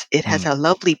 It has a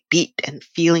lovely beat and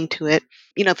feeling to it.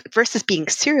 Versus being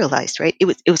serialized, right? It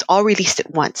was all released at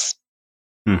once.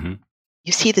 Mm-hmm.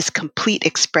 You see this complete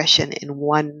expression in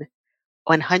one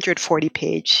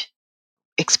 140-page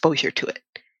exposure to it.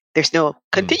 There's no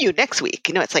continue next week.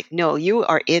 It's like, no, you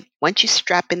are in. Once you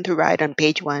strap into ride on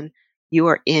page 1, you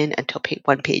are in until page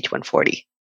 140.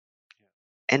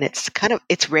 And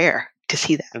it's rare to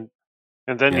see that.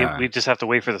 And then we just have to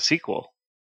wait for the sequel.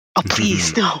 Oh,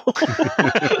 please, no.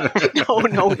 No.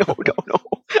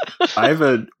 I have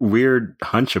a weird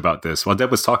hunch about this. While Deb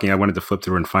was talking, I wanted to flip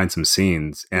through and find some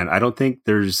scenes. And I don't think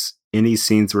there's any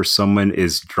scenes where someone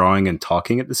is drawing and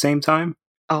talking at the same time.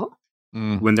 Oh.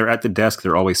 When they're at the desk,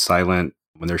 they're always silent.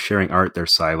 When they're sharing art, they're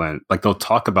silent. Like they'll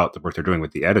talk about the work they're doing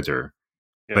with the editor.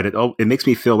 Yeah. But it makes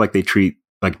me feel like they treat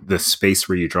like the space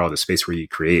where you draw, the space where you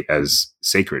create as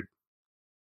sacred.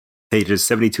 Pages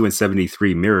 72 and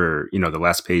 73 mirror, the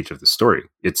last page of the story.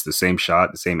 It's the same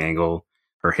shot, the same angle.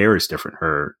 Her hair is different.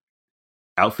 Her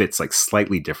outfit's like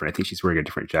slightly different. I think she's wearing a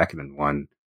different jacket than one.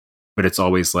 But it's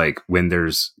always like when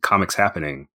there's comics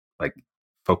happening, like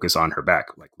focus on her back.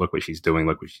 Like look what she's doing,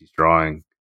 look what she's drawing.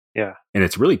 Yeah. And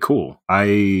it's really cool.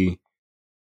 I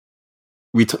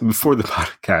before the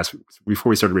podcast, before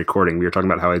we started recording, we were talking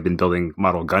about how I'd been building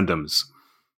model Gundams.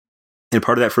 And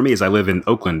part of that for me is I live in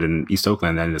Oakland, in East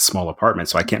Oakland, and in a small apartment,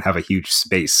 so I can't have a huge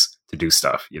space to do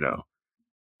stuff,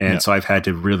 And so I've had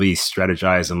to really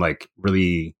strategize and like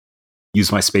really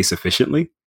use my space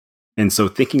efficiently. And so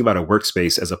thinking about a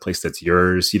workspace as a place that's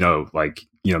yours,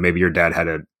 maybe your dad had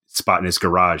a spot in his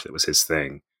garage that was his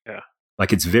thing. Yeah.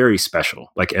 Like it's very special,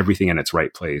 like everything in its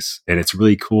right place. And it's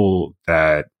really cool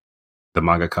that the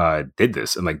mangaka did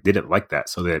this and like did it like that,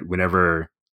 so that whenever,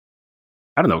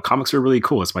 I don't know, comics are really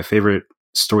cool. It's my favorite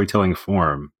storytelling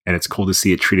form, and it's cool to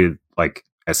see it treated like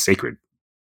as sacred.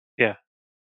 Yeah.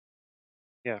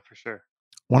 Yeah, for sure.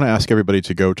 I want to ask everybody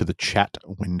to go to the chat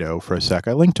window for a sec.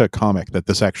 I linked a comic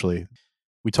that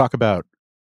we talk about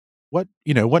what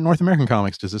North American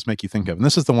comics does this make you think of? And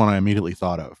this is the one I immediately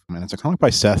thought of. And it's a comic by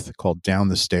Seth called Down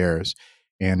the Stairs.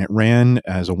 And it ran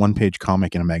as a one-page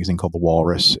comic in a magazine called The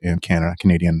Walrus in Canada,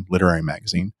 Canadian literary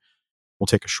magazine. We'll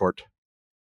take a short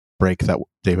break that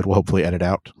David will hopefully edit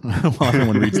out while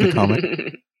everyone reads the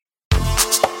comic.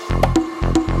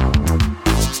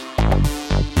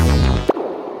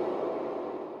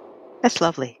 That's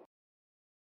lovely.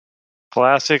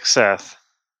 Classic Seth.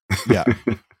 Yeah.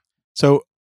 So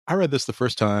I read this the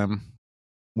first time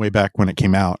way back when it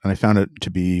came out, and I found it to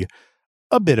be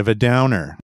a bit of a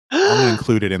downer. I'm going to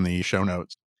include it in the show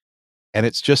notes. And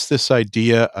it's just this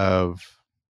idea of,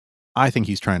 I think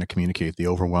he's trying to communicate the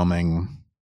overwhelming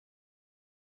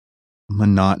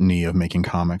monotony of making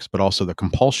comics, but also the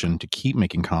compulsion to keep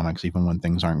making comics even when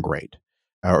things aren't great,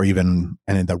 and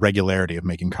the regularity of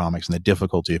making comics and the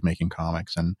difficulty of making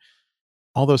comics and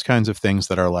all those kinds of things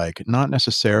that are like not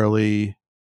necessarily,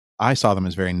 I saw them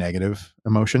as very negative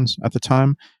emotions at the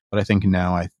time, but I think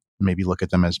now I maybe look at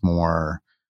them as more,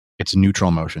 it's neutral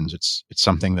emotions. It's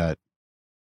something that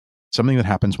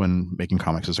happens when making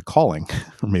comics is a calling,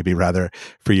 or maybe rather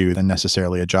for you than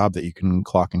necessarily a job that you can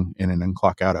clock in and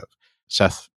clock out of.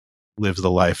 Seth lives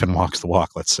the life and walks the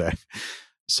walk, let's say.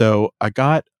 So I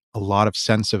got a lot of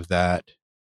sense of that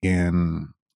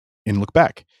in Look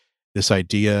Back. This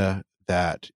idea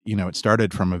that, it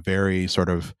started from a very sort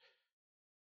of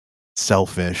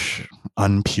selfish,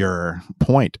 unpure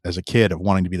point as a kid of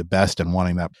wanting to be the best and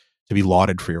wanting that to be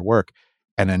lauded for your work,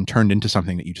 and then turned into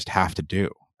something that you just have to do.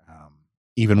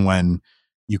 Even when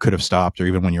you could have stopped, or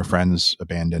even when your friends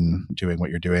abandon doing what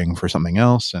you're doing for something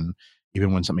else. And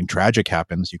even when something tragic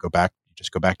happens, you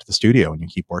just go back to the studio and you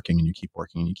keep working and you keep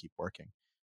working and you keep working.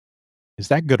 Is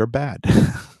that good or bad?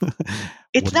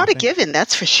 It's not a given,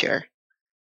 that's for sure.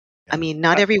 Yeah. I mean,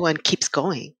 not everyone keeps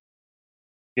going.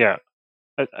 Yeah.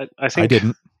 I think I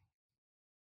didn't.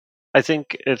 I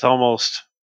think it's almost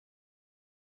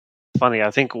funny.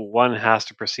 I think one has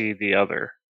to precede the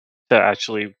other to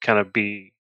actually kind of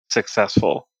be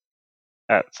successful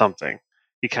at something.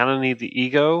 You kind of need the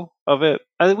ego of it.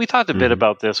 I think we talked a bit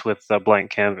about this with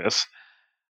Blank Canvas,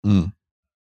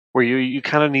 where you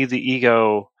kind of need the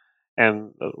ego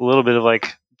and a little bit of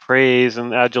like praise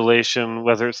and adulation,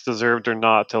 whether it's deserved or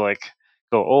not, to like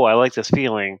go, oh, I like this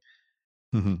feeling.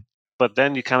 Mm-hmm. But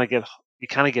then you kind of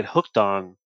get hooked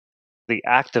on the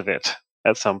act of it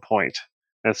at some point.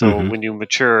 And so when you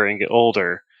mature and get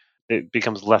older, it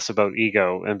becomes less about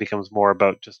ego and becomes more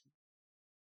about just,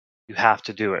 you have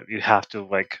to do it. You have to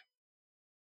like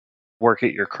work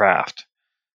at your craft.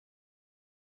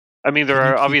 I mean, there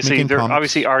are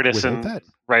obviously artists and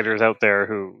writers out there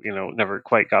who, never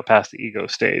quite got past the ego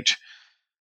stage.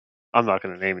 I'm not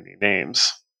going to name any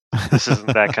names. This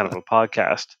isn't that kind of a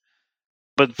podcast.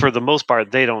 But for the most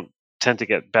part, they don't tend to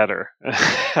get better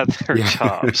at their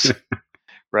jobs,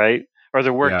 right? Or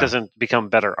their work doesn't become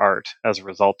better art as a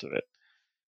result of it.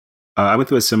 I went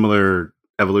through a similar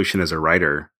evolution as a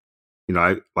writer.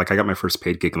 I got my first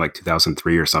paid gig in like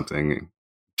 2003 or something,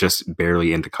 just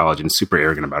barely into college and super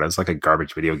arrogant about it. It's like a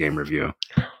garbage video game review.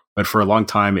 But for a long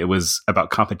time, it was about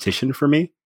competition for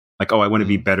me. Like, oh, I want to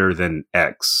be better than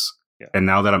X. Yeah. And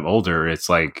now that I'm older, it's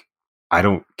like, I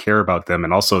don't care about them.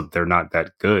 And also they're not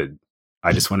that good.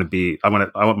 I just want to I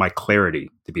want my clarity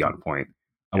to be on point.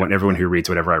 I want everyone who reads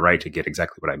whatever I write to get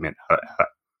exactly what I meant. Or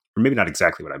maybe not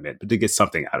exactly what I meant, but to get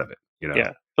something out of it,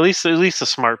 Yeah. At least the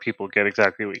smart people get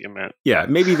exactly what you meant. Yeah.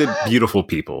 Maybe the beautiful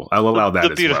people. I'll allow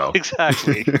that as well.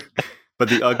 Exactly. But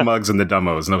the Ugg mugs and the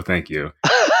dumbos, no thank you.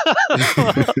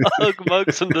 Ugg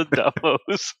mugs and the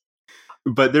dumbos.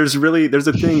 But there's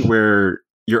a thing where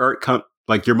your art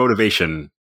your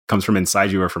motivation comes from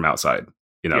inside you or from outside.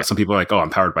 Some people are like, oh, I'm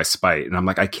powered by spite. And I'm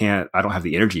like, I don't have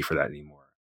the energy for that anymore.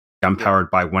 I'm powered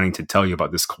by wanting to tell you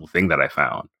about this cool thing that I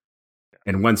found.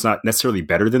 And one's not necessarily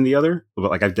better than the other, but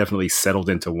like I've definitely settled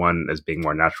into one as being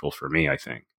more natural for me, I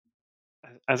think.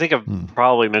 I think I've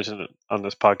probably mentioned it on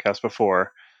this podcast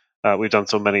before. We've done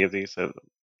so many of these that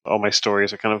all my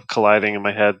stories are kind of colliding in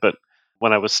my head. But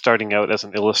when I was starting out as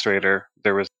an illustrator,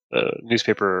 there was a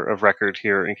newspaper of record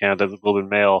here in Canada, the Globe and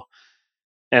Mail.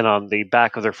 And on the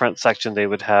back of their front section, they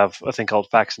would have a thing called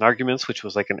Facts and Arguments, which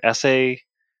was like an essay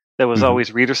that was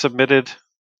always reader submitted,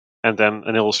 and then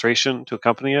an illustration to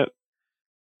accompany it.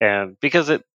 And because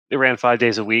it ran 5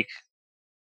 days a week,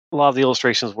 a lot of the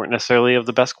illustrations weren't necessarily of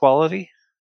the best quality.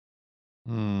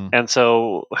 And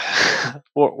so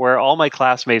where all my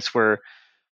classmates were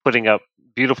putting up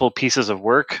beautiful pieces of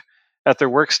work at their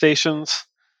workstations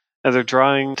and their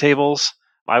drawing tables,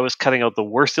 I was cutting out the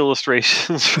worst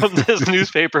illustrations from this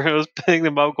newspaper and I was putting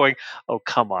them out going, oh,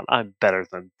 come on, I'm better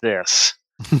than this.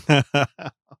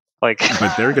 Like,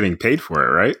 but they're getting paid for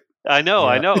it, right? I know.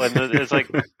 And it's like,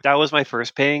 that was my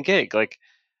first paying gig. Like,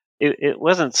 it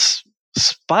wasn't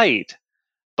spite,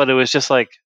 but it was just like,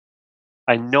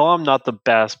 I know I'm not the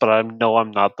best, but I know I'm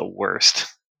not the worst.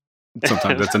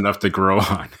 Sometimes that's enough to grow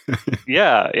on.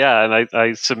 Yeah. And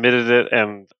I submitted it,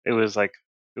 and it was like,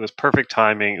 it was perfect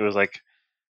timing. It was like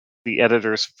the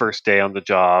editor's first day on the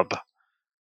job,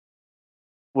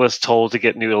 was told to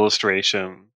get new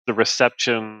illustration. The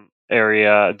reception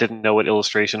area didn't know what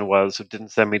illustration was, so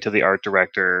didn't send me to the art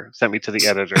director, sent me to the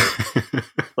editor.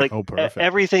 Like,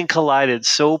 everything collided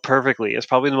so perfectly. It's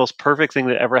probably the most perfect thing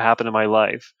that ever happened in my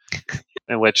life.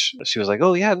 In which she was like,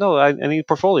 oh yeah, no, I need a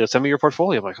portfolio. Send me your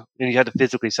portfolio. I'm like, and you had to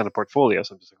physically send a portfolio.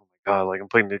 So I'm just like, oh my God, like I'm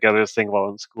putting together this thing while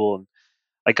in school. And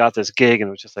I got this gig, and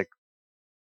it was just like,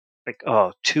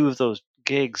 oh, 2 of those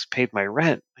gigs paid my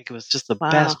rent. Like, it was just the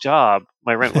best job.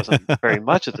 My rent wasn't very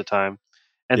much at the time.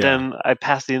 And then I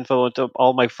passed the info to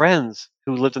all my friends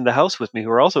who lived in the house with me, who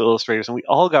were also illustrators, and we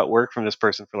all got work from this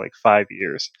person for like 5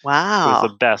 years. Wow. It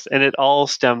was the best. And it all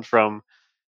stemmed from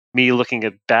me looking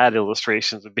at bad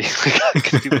illustrations and being like, I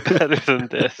can do better than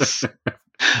this.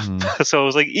 So it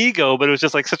was like ego, but it was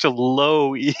just like such a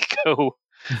low ego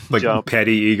like jump.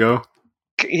 Petty ego?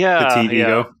 Yeah. Petite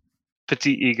ego?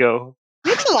 Petite ego.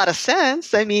 Makes a lot of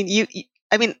sense. I mean,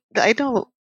 I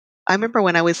remember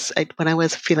when I was a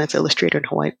freelance illustrator in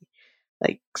Hawaii,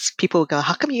 like, people would go,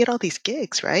 how come you get all these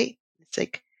gigs, right? It's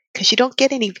like, because you don't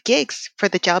get any gigs for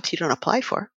the jobs you don't apply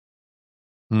for.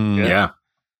 Yeah.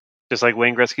 Just like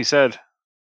Wayne Gretzky said.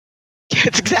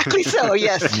 It's exactly so,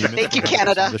 yes. Thank you,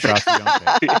 Canada. The shots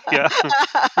you don't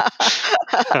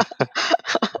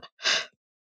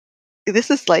take.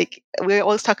 This is like, we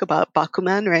always talk about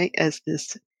Bakuman, right, as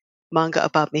this manga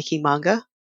about making manga,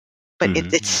 but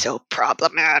it's so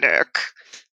problematic.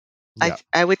 Yeah.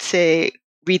 I would say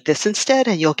read this instead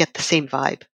and you'll get the same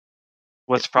vibe.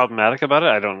 What's problematic about it?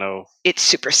 I don't know. It's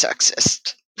super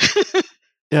sexist.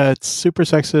 Yeah, it's super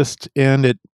sexist, and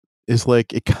it is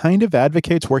like, it kind of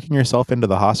advocates working yourself into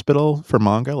the hospital for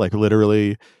manga, like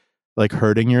literally like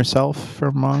hurting yourself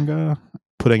for manga,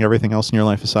 putting everything else in your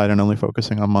life aside and only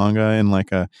focusing on manga in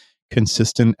like a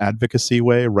consistent advocacy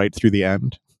way right through the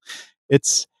end.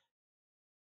 It's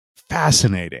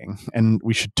fascinating, and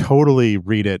we should totally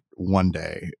read it one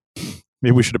day.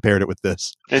 Maybe we should have paired it with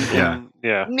this.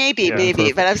 Maybe.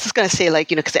 But I was just going to say, like,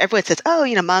 because everyone says, oh,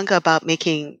 manga about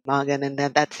making manga, and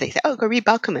then they say, oh, go read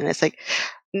Bakuman. It's like,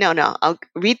 no, I'll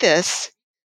read this.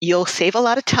 You'll save a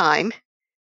lot of time,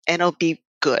 and it'll be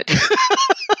good.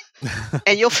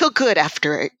 And you'll feel good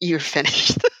after you're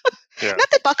finished. Not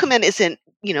that Bakuman isn't,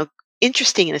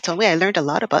 interesting in its own way. I learned a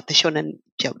lot about the shonen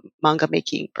manga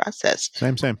making process.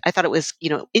 Same. I thought it was,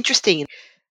 interesting,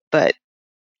 but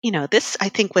this, I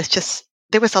think, was just,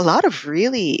 there was a lot of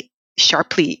really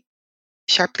sharply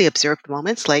observed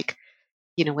moments, like,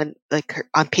 when, like,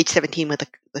 on page 17, when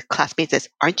the classmate says,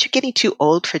 aren't you getting too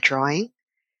old for drawing?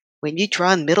 When you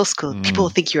draw in middle school, people will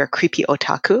think you're a creepy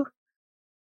otaku.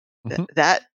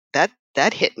 That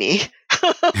hit me.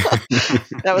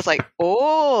 That was like,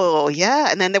 oh yeah.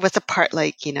 And then there was a part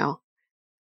like,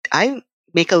 I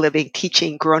make a living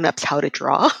teaching grown-ups how to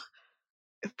draw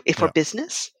for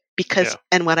business, because,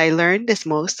 and what I learned is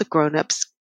most of grown-ups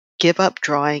give up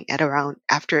drawing at around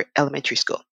after elementary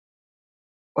school,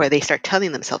 or they start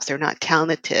telling themselves they're not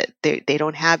talented. They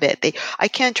don't have it. I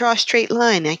can't draw a straight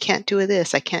line. I can't do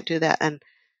this. I can't do that. And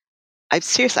I'm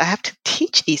serious. I have to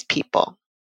teach these people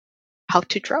how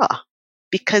to draw,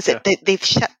 because they've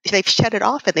shut it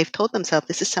off, and they've told themselves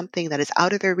this is something that is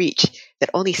out of their reach, that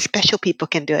only special people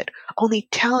can do it. Only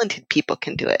talented people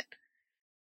can do it.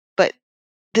 But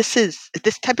this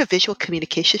type of visual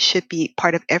communication should be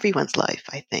part of everyone's life,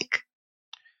 I think.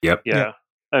 Yep. Yeah.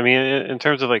 I mean, in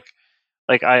terms of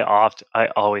like I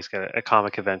always get it at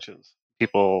comic conventions.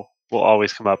 People will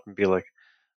always come up and be like,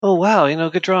 oh, wow,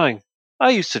 good drawing.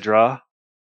 I used to draw.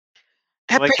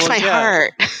 That breaks my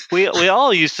heart. we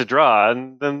all used to draw,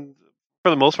 and then for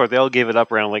the most part, they all gave it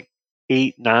up around like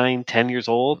 8, 9, 10 years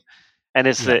old, and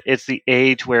it's the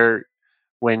age where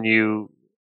when you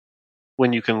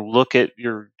can look at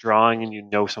your drawing and you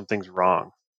know something's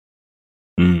wrong.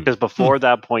 Because before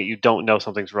that point, you don't know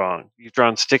something's wrong. You've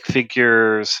drawn stick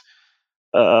figures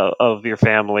of your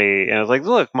family, and it's like,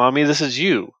 look, mommy, this is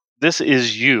you. This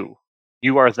is you.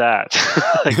 You are that.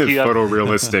 Like,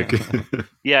 photorealistic.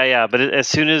 Yeah. But as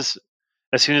soon as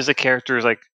the character is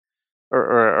like,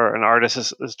 or an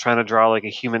artist is trying to draw like a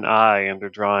human eye, and they're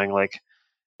drawing like,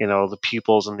 the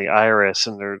pupils and the iris,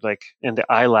 and they're like, and the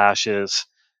eyelashes,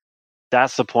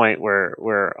 that's the point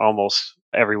where almost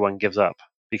everyone gives up,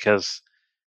 because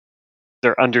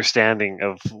their understanding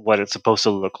of what it's supposed to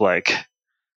look like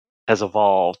has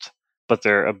evolved, but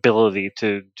their ability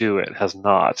to do it has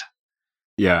not.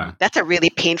 Yeah. That's a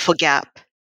really painful gap.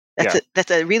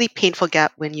 That's a really painful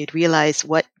gap when you realize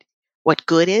what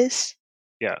good is.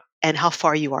 Yeah. And how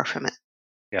far you are from it.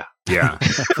 Yeah. Yeah.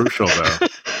 Crucial though.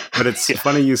 But it's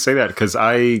funny you say that, because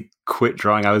I quit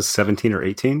drawing. I was 17 or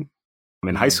 18.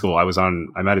 In high school, I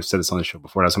might have said this on the show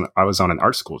before, I was on an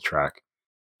art school track.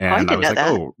 And I was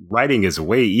like, writing is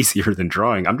way easier than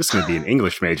drawing. I'm just going to be an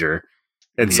English major.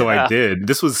 And so I did.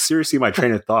 This was seriously my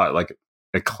train of thought, like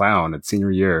a clown at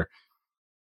senior year.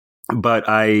 But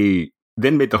I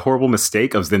then made the horrible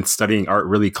mistake of then studying art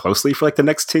really closely for like the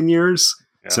next 10 years.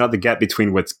 Yeah. So now the gap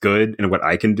between what's good and what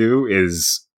I can do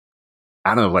is,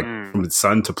 I don't know, like from the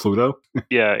sun to Pluto.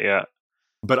 Yeah.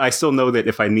 But I still know that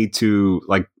if I need to,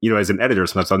 like, as an editor,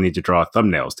 sometimes I'll need to draw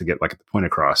thumbnails to get like the point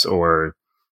across, or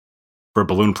for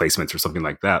balloon placements or something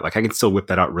like that. Like, I can still whip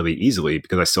that out really easily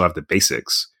because I still have the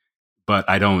basics, but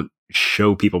I don't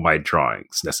show people my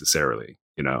drawings necessarily,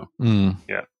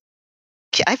 Yeah.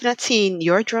 I've not seen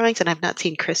your drawings, and I've not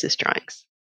seen Chris's drawings.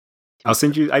 I'll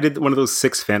send you. I did one of those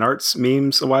 6 fan arts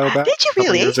memes a while back. Did you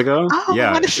really? Years ago. Oh,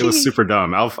 yeah, it was super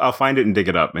dumb. I'll find it and dig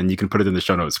it up, and you can put it in the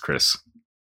show notes, Chris.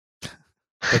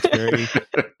 That's very.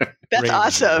 That's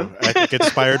awesome. I think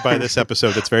inspired by this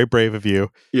episode. That's very brave of you.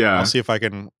 Yeah. I'll see if I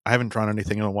can. I haven't drawn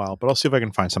anything in a while, but I'll see if I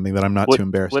can find something that I'm not too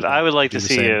embarrassed. What I would like to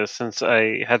see is, since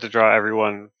I had to draw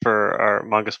everyone for our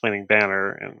Manga-splaining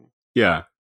banner and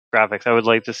graphics, I would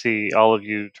like to see all of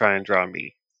you try and draw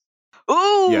me.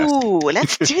 Ooh,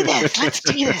 let's do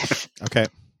this.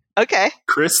 Okay.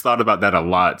 Chris thought about that a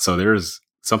lot, so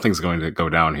something's going to go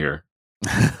down here.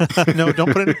 No,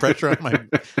 don't put any pressure on my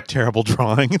terrible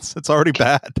drawing. It's already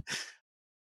bad.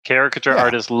 Caricature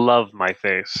artists love my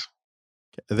face.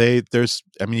 You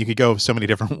could go so many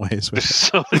different ways. There's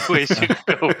so many ways you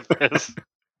could go with this.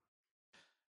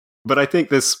 But I think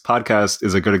this podcast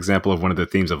is a good example of one of the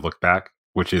themes of Look Back,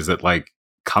 which is that, like,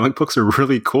 comic books are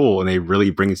really cool, and they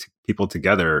really bring people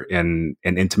together in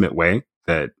an intimate way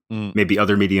that maybe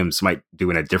other mediums might do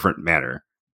in a different manner.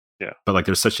 Yeah. But like,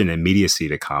 there's such an immediacy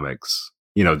to comics.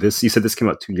 You said this came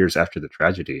out 2 years after the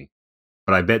tragedy,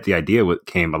 but I bet the idea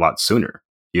came a lot sooner,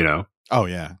 Oh,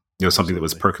 yeah. Something that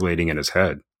was percolating in his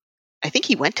head. I think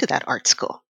he went to that art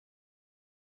school.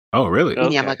 Oh, really? In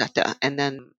Yamagata. And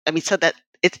then, so that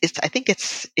I think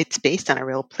it's based on a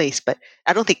real place, but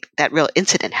I don't think that real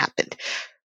incident happened.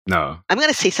 No. I'm going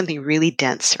to say something really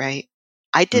dense, right?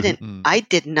 I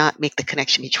did not make the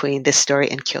connection between this story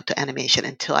and Kyoto Animation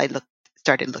until I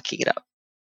started looking it up.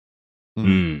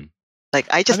 Like,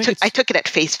 I took it at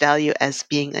face value as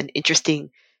being an interesting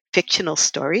fictional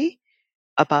story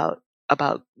about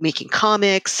making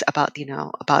comics, about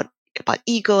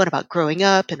ego and about growing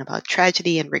up and about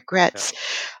tragedy and regrets.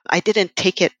 I didn't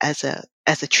take it as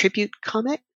a tribute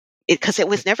comic because it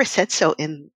was never said so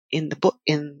in the book,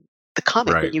 in the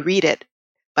comic. Right. When you read it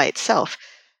by itself,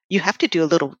 you have to do a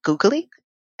little Googling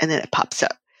and then it pops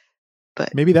up.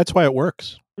 But maybe that's why it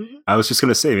works. I was just going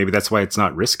to say, maybe that's why it's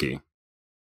not risky.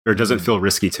 Or it doesn't feel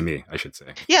risky to me, I should say.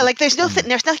 Yeah, like there's nothing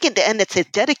at the end that says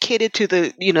dedicated to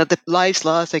the lives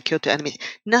lost at Kyoto Animation.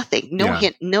 Nothing.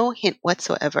 No hint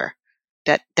whatsoever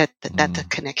that that's a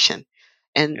connection.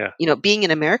 And being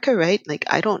in America, right? Like,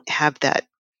 I didn't have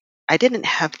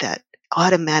that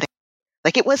automatic,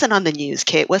 like, it wasn't on the news,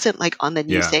 okay? It wasn't like on the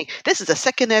news saying this is the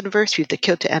 2nd anniversary of the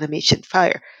Kyoto Animation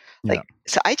fire. Like,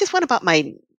 so I just went about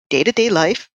my day-to-day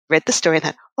life, read the story, and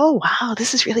thought, oh wow,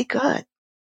 this is really good.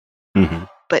 Mm-hmm.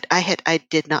 But I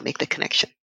did not make the connection.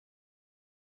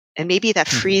 And maybe that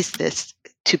frees this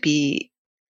to be,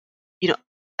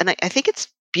 and I think it's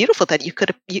beautiful that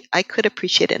I could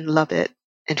appreciate it and love it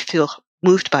and feel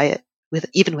moved by it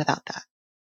even without that.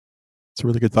 It's a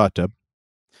really good thought, Deb.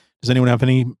 Does anyone have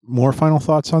any more final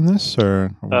thoughts on this?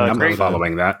 Or I'm not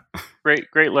following that. Great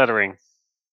lettering.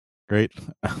 Great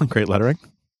lettering.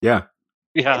 Yeah.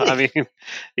 Yeah, I mean,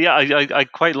 yeah, I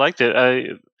quite liked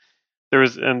it. There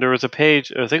was a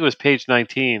page, I think it was page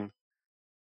 19,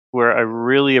 where I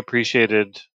really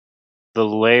appreciated the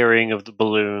layering of the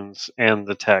balloons and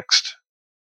the text.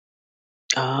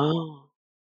 Oh.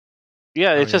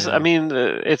 Yeah, it's just, yeah. I mean,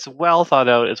 it's well thought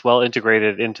out. It's well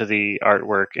integrated into the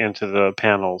artwork, into the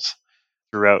panels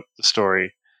throughout the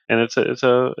story, and it's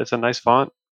a nice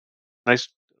font, nice,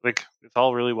 like, it's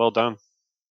all really well done.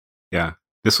 Yeah,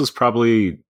 this was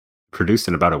probably produced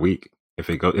in about a week. If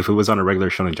it was on a regular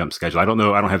Shonen Jump schedule, I don't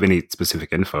know. I don't have any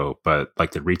specific info, but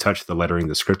like the retouch, the lettering,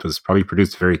 the script was probably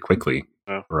produced very quickly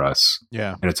for us.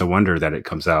 Yeah, and it's a wonder that it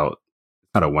comes out.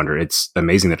 Not a wonder. It's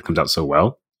amazing that it comes out so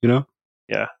well. You know.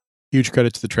 Yeah. Huge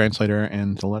credit to the translator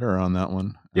and the letterer on that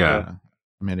one. Yeah.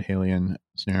 Amanda Haley and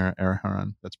Snare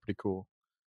Araharan. That's pretty cool.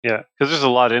 Yeah, because there's a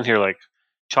lot in here, like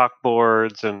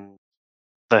chalkboards and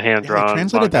the hand-drawn. They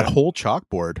translated that whole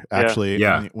chalkboard, actually,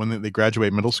 Yeah. when they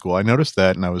graduate middle school. I noticed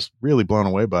that, and I was really blown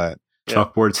away by it.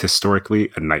 Chalkboard's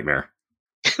historically a nightmare.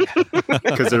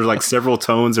 Because there's like several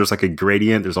tones, there's like a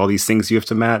gradient, there's all these things you have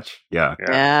to match. Yeah,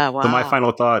 wow. So my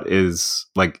final thought is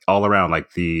like all around,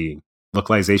 like the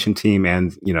localization team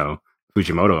and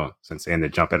Fujimoto sensei and the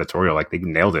Jump editorial, like they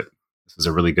nailed it. This is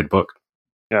a really good book.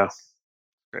 Yeah,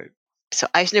 great. So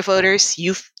Eisner voters,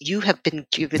 you have been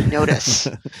given notice.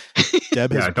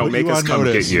 Deb has don't make us come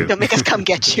get you. Don't make us come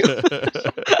get you.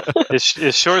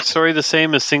 Is short story the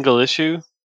same as single issue?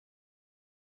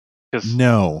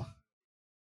 No.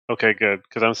 Okay, good.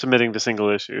 Because I'm submitting to single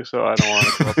issue, so I don't want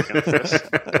to go up against this.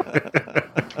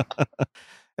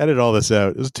 Edit all this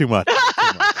out. It's too much.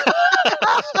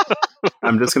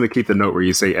 I'm just going to keep the note where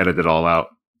you say edit it all out.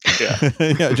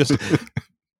 Yeah, just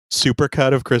super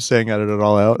cut of Chris saying edit it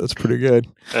all out. That's pretty good.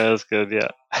 That's good, yeah.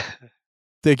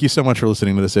 Thank you so much for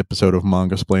listening to this episode of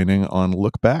Mangasplaining on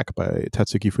Look Back by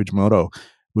Tatsuki Fujimoto.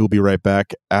 We'll be right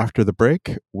back after the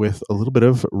break with a little bit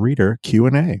of reader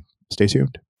Q&A. Stay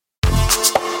tuned.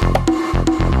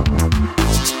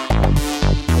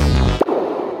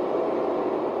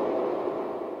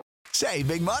 Save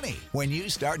big money when you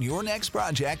start your next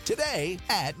project today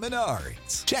at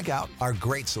Menards. Check out our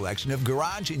great selection of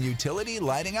garage and utility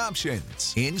lighting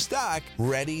options. In stock,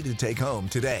 ready to take home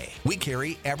today. We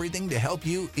carry everything to help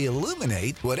you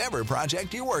illuminate whatever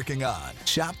project you're working on.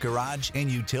 Shop garage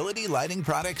and utility lighting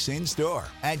products in store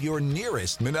at your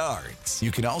nearest Menards.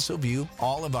 You can also view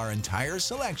all of our entire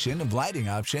selection of lighting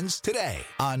options today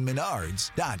on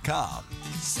Menards.com.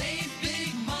 Save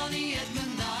big money at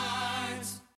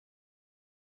Menards.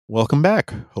 Welcome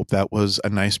back. Hope that was a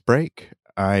nice break.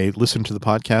 I listened to the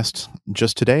podcast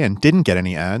just today and didn't get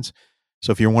any ads.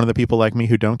 So if you're one of the people like me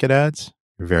who don't get ads,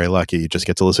 you're very lucky. You just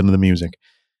get to listen to the music.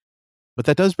 But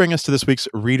that does bring us to this week's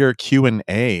reader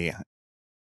Q&A. I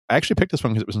actually picked this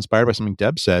one because it was inspired by something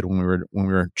Deb said when we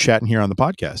were chatting here on the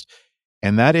podcast.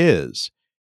 And that is,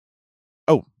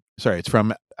 it's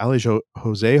from Alijo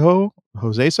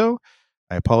Joseso.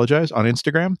 I apologize, on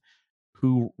Instagram,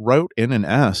 who wrote in and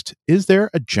asked, is there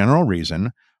a general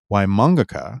reason why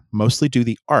mangaka mostly do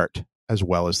the art as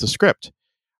well as the script?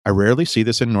 I rarely see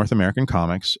this in North American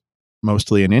comics,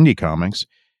 mostly in indie comics.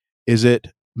 Is it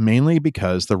mainly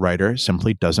because the writer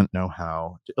simply doesn't know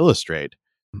how to illustrate?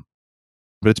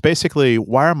 But it's basically,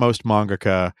 why are most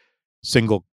mangaka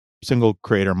single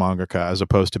creator mangaka as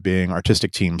opposed to being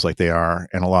artistic teams like they are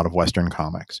in a lot of Western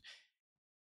comics?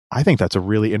 I think that's a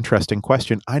really interesting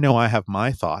question. I know I have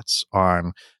my thoughts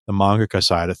on the mangaka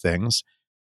side of things.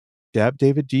 Deb,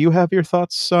 David, do you have your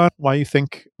thoughts on why you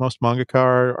think most mangaka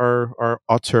are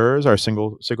auteurs, are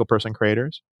single person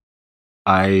creators?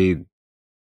 I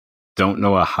don't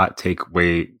know a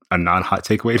non-hot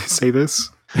take way to say this.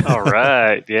 All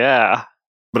right, yeah.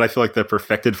 But I feel like the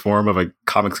perfected form of a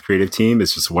comics creative team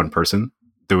is just one person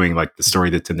doing like the story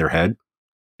that's in their head.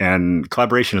 And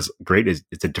collaboration is great.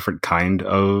 It's a different kind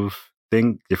of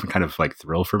thing, different kind of like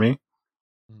thrill for me.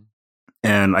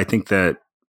 And I think that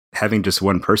having just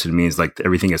one person means like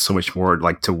everything is so much more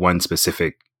like to one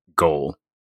specific goal.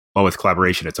 While with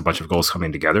collaboration, it's a bunch of goals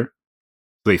coming together.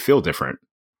 So they feel different.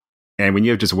 And when you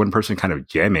have just one person kind of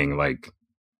jamming, like,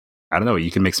 I don't know,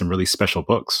 you can make some really special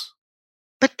books.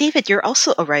 But David, you're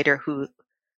also a writer who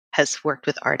has worked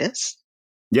with artists.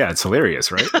 Yeah, it's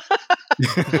hilarious, right?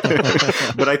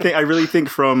 But I really think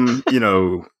from,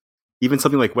 even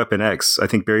something like Weapon X, I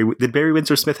think did Barry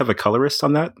Windsor Smith have a colorist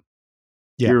on that?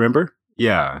 Yeah. Do you remember?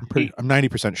 Yeah. I'm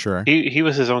 90% sure. He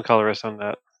was his own colorist on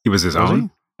that. He was his own? He?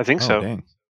 I think so.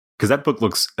 Because that book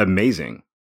looks amazing.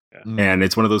 Yeah. And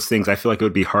it's one of those things, I feel like it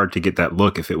would be hard to get that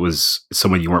look if it was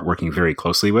someone you weren't working very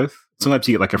closely with. Sometimes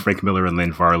you get like a Frank Miller and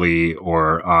Lynn Varley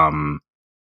or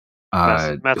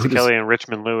Mazzucchelli and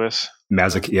Richmond Lewis.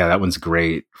 Yeah, that one's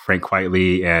great. Frank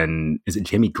Quitely and is it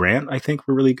Jamie Grant? I think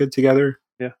were really good together.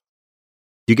 Yeah,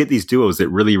 you get these duos that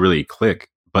really, really click,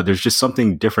 but there's just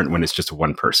something different when it's just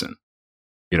one person,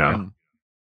 you know. Mm.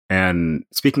 And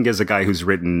speaking as a guy who's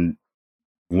written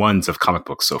ones of comic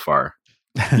books so far,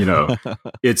 you know,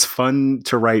 it's fun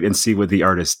to write and see what the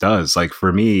artist does. Like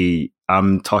for me,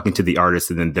 I'm talking to the artist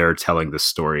and then they're telling the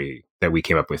story that we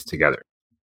came up with together.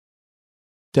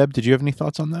 Deb, did you have any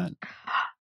thoughts on that?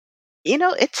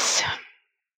 It's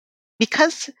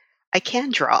because I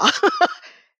can draw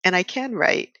and I can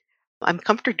write. I'm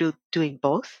comfortable doing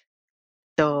both.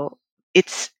 So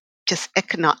it's just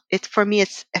for me,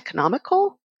 it's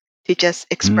economical to just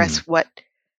express what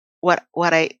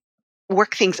I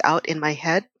work things out in my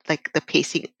head, like the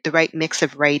pacing, the right mix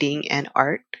of writing and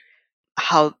art,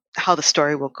 how the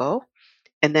story will go,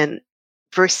 and then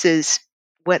versus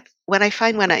what I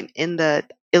find when I'm in the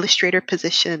illustrator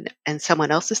position and someone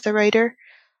else is the writer,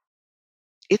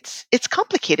 it's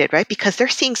complicated, right? Because they're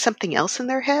seeing something else in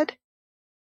their head,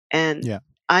 and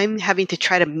I'm having to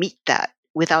try to meet that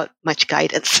without much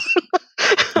guidance.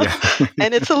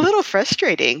 And it's a little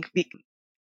frustrating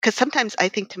because sometimes I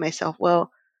think to myself,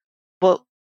 well,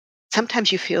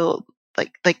 sometimes you feel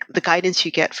like the guidance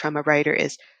you get from a writer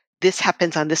is this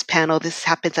happens on this panel, this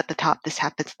happens at the top, this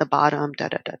happens at the bottom, da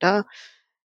da da da.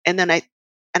 And then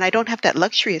I don't have that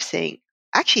luxury of saying,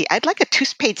 actually, I'd like a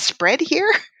 2-page spread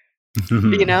here,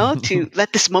 to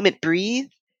let this moment breathe.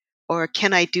 Or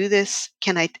can I do this?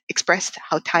 Can I express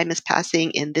how time is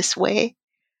passing in this way?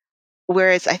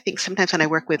 Whereas I think sometimes when I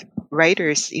work with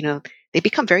writers, they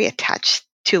become very attached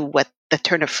to what the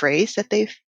turn of phrase that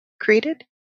they've created.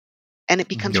 And it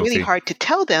becomes really hard to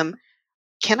tell them,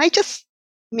 can I just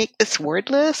make this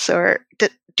wordless? Or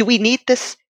do we need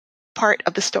this part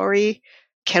of the story?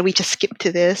 Can we just skip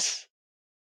to this?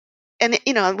 And,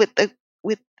 in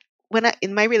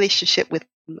my relationship with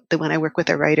when I work with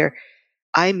a writer,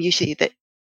 I'm usually the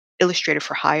illustrator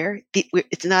for hire.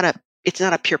 It's not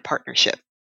a pure partnership.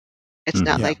 It's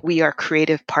not like we are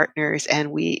creative partners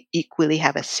and we equally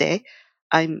have a say.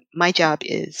 My job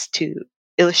is to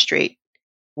illustrate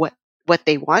what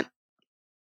they want,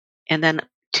 and then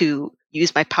to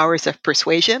use my powers of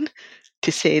persuasion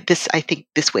to say this. I think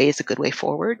this way is a good way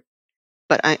forward.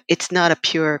 But it's not a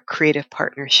pure creative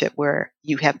partnership where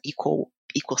you have equal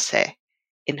say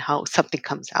in how something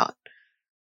comes out.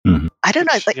 Mm-hmm. I don't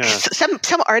know. Like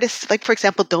some artists, like for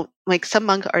example, some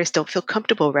manga artists don't feel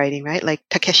comfortable writing, right? Like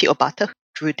Takeshi Obata, who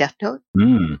drew Death Note.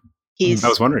 I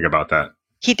was wondering about that.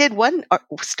 He did one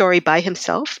story by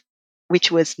himself,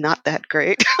 which was not that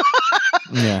great.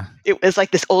 It was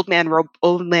like this old man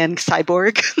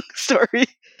cyborg story.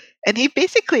 And he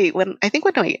basically, when I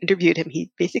interviewed him, he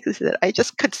basically said, I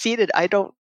just conceded I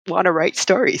don't want to write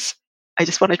stories. I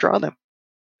just want to draw them.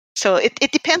 So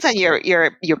it depends on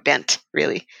your bent,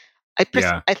 really. I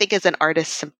think as an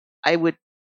artist, I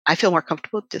feel more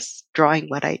comfortable just drawing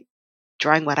what I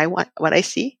want, what I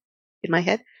see in my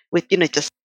head, with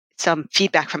just some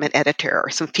feedback from an editor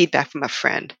or some feedback from a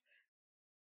friend,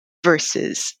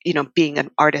 versus being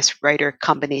an artist writer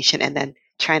combination and then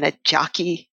trying to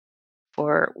jockey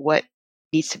for what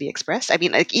needs to be expressed. I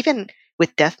mean, like even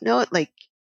with Death Note, like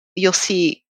you'll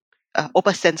see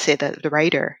Oba Sensei, the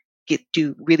writer,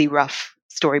 do really rough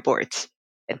storyboards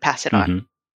and pass it on.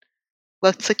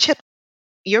 Well, so Chip,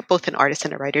 you're both an artist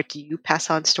and a writer. Do you pass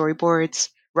on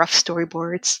rough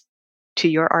storyboards to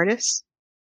your artists,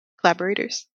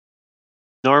 collaborators?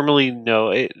 Normally, no.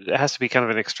 It has to be kind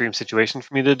of an extreme situation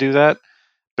for me to do that.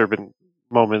 There have been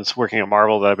moments working at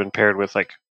Marvel that I've been paired with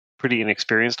like pretty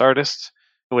inexperienced artists,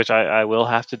 in which I will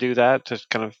have to do that to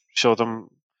kind of show them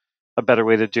a better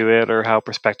way to do it, or how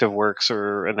perspective works,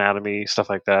 or anatomy, stuff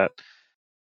like that.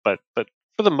 But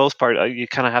for the most part, you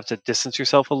kind of have to distance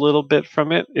yourself a little bit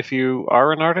from it if you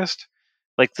are an artist.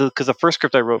 Like because the first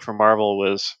script I wrote for Marvel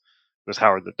was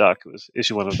Howard the Duck. It was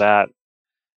issue 1 of that.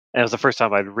 And it was the first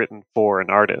time I'd written for an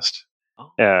artist,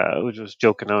 which was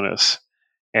Joe Quinones.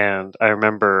 And I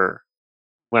remember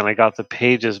when I got the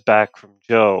pages back from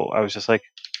Joe, I was just like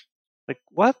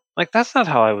what? Like that's not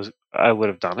how I would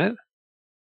have done it.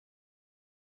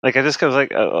 Like I just was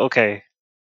like, okay,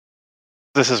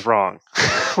 this is wrong.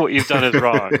 What you've done is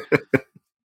wrong.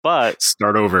 But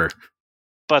start over.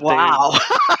 But wow.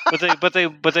 but they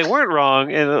weren't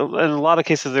wrong. In a lot of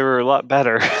cases, they were a lot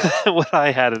better than what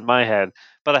I had in my head.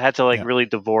 But I had to really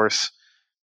divorce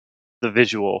the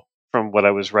visual from what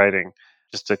I was writing,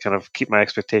 just to kind of keep my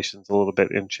expectations a little bit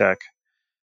in check.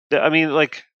 I mean,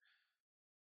 like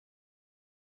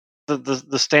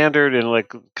the standard in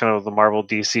like kind of the Marvel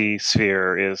DC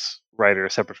sphere is writer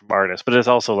separate from artist, but it's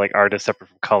also like artist separate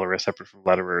from colorist, separate from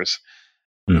letterers.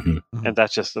 Mm-hmm. And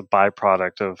that's just a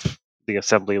byproduct of the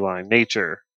assembly line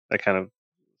nature that kind of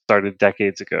started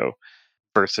decades ago,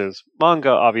 versus manga,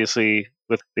 obviously,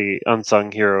 with the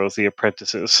unsung heroes, the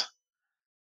apprentices.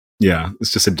 Yeah,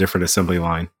 it's just a different assembly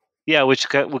line. Yeah, which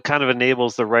kind of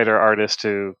enables the writer artist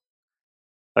to,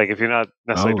 like, if you're not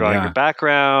necessarily drawing your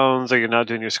backgrounds, or you're not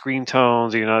doing your screen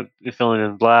tones, or you're not filling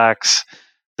in blacks,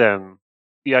 then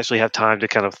you actually have time to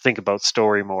kind of think about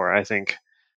story more, I think,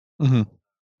 in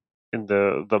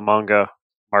the manga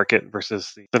market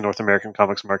versus the North American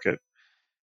comics market.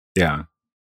 Yeah.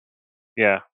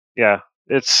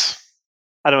 It's,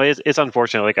 I don't know, it's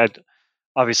unfortunate. Like,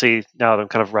 obviously, now that I'm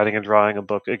kind of writing and drawing a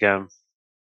book again,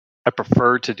 I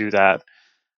prefer to do that,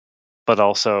 but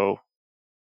also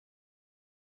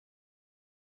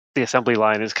the assembly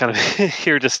line is kind of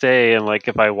here to stay. And like,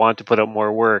 if I want to put out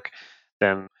more work,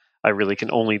 then I really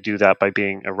can only do that by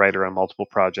being a writer on multiple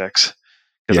projects,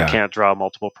 because I can't draw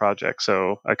multiple projects.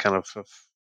 So I kind of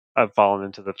I've fallen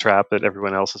into the trap that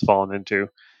everyone else has fallen into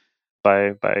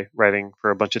by writing for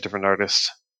a bunch of different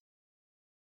artists.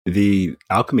 The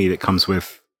alchemy that comes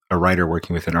with a writer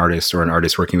working with an artist, or an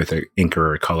artist working with an inker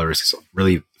or a colorist, is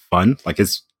really fun. Like,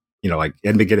 it's, like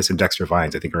Ed McGuinness and Dexter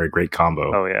Vines, I think, are a great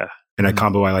combo. Oh yeah. And a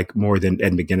combo I like more than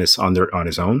Ed McGuinness on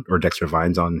his own, or Dexter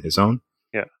Vines on his own.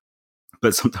 Yeah.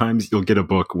 But sometimes you'll get a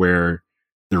book where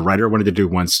the writer wanted to do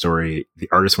one story, the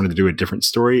artist wanted to do a different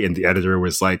story, and the editor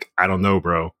was like, I don't know,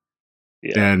 bro.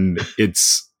 Yeah. And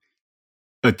it's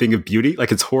a thing of beauty.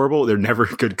 Like, it's horrible. They're never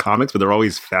good comics, but they're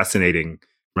always fascinating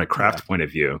from a craft point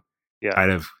of view. Yeah.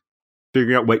 Kind of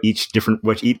figuring out what each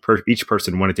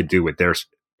person wanted to do with their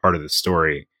part of the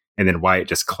story, and then why it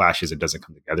just clashes and doesn't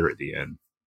come together at the end.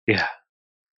 Yeah.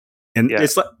 And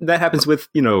it's like, that happens with,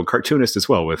 cartoonists as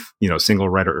well, with, single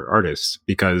writer artists,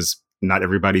 because not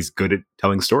everybody's good at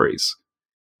telling stories.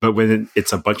 But when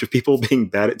it's a bunch of people being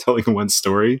bad at telling one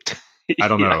story, I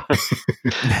don't know.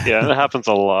 Yeah, that happens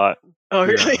a lot. Oh,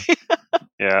 really?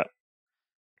 Yeah.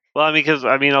 Well,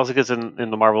 also because in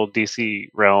the Marvel DC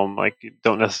realm, like, you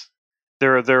don't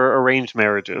necessarily, they're arranged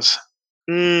marriages,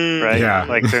 right? Yeah.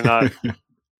 Like, they're not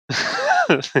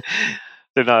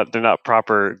they're not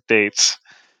proper dates,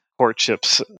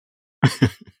 courtships.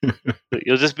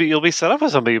 You'll be set up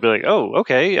with somebody. You'll be like, oh,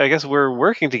 okay, I guess we're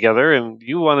working together, and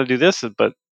you want to do this,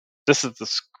 but this is the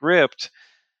script.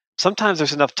 Sometimes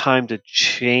there's enough time to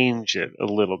change it a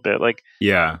little bit. Like,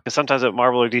 because sometimes at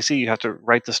Marvel or DC, you have to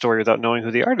write the story without knowing who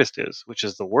the artist is, which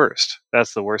is the worst.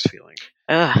 That's the worst feeling.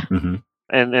 Mm-hmm.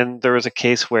 And there was a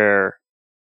case where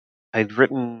I'd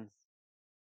written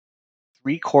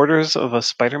 3/4 of a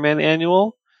Spider-Man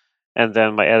annual, and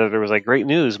then my editor was like, "Great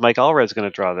news, Mike Allred's going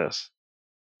to draw this."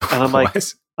 And I'm like,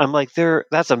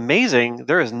 that's amazing.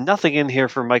 There is nothing in here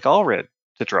for Mike Allred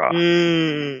to draw,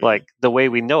 like the way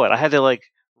we know it. I had to like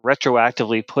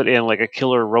retroactively put in like a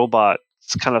killer robot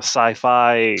kind of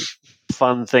sci-fi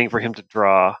fun thing for him to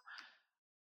draw,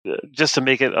 just to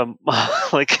make it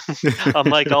like a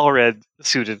Mike Allred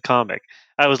suited comic.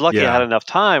 I was lucky I had enough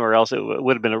time, or else it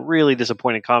would have been a really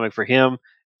disappointing comic for him,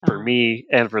 for me,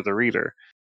 and for the reader.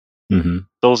 Mm-hmm.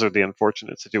 Those are the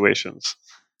unfortunate situations.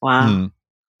 Wow. Mm-hmm.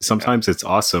 Sometimes it's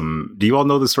awesome. Do you all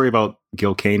know the story about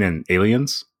Gil Kane and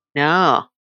aliens? No.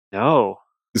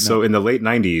 So in the late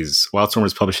 90s, Wildstorm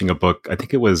was publishing a book. I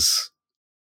think it was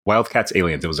Wildcats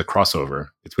Aliens. It was a crossover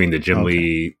between the Jim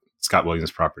Lee, Scott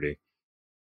Williams property,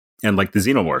 and like the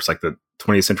Xenomorphs, like the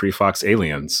 20th Century Fox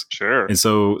aliens. Sure. And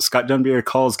so Scott Dunbier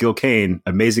calls Gil Kane,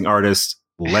 amazing artist,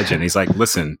 legend. He's like,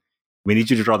 listen, we need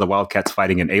you to draw the Wildcats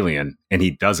fighting an alien. And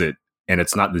he does it. And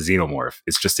it's not the Xenomorph.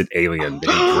 It's just an alien that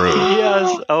he drew.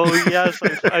 Yes. Oh, yes.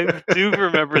 I do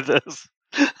remember this.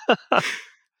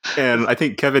 And I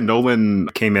think Kevin Nolan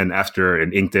came in after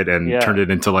and inked it and turned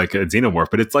it into like a Xenomorph.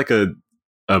 But it's like a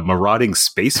marauding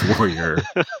space warrior.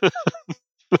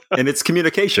 And it's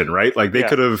communication, right? Like they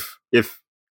could have,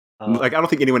 like, I don't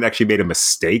think anyone actually made a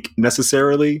mistake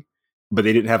necessarily, but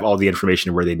they didn't have all the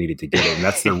information where they needed to get it. And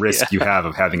that's the risk you have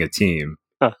of having a team.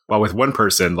 While with one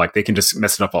person, like, they can just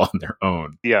mess it up all on their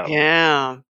own.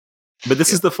 Yeah. But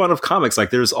this is the fun of comics.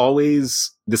 Like, there's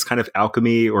always this kind of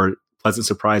alchemy or pleasant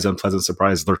surprise, unpleasant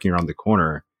surprise lurking around the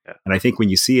corner. Yeah. And I think when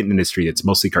you see an industry that's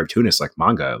mostly cartoonist, like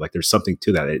manga, like, there's something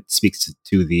to that. It speaks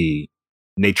to the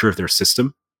nature of their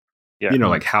system. Yeah.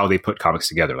 Like how they put comics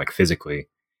together, like physically.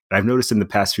 And I've noticed in the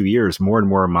past few years, more and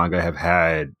more manga have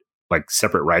had like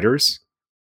separate writers.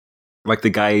 Like the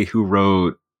guy who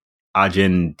wrote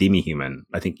Ajin Demi-Human.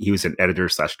 I think he was an editor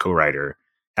 / co-writer.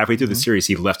 Halfway through the series,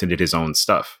 he left and did his own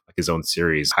stuff, like his own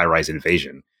series, High Rise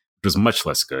Invasion. was much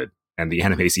less good, and the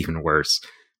anime is even worse.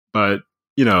 But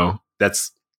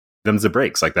that's them's the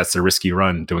breaks. Like that's the risky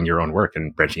run, doing your own work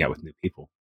and branching out with new people.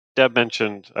 Deb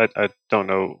mentioned, I don't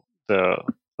know the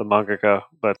mangaka,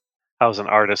 but I was an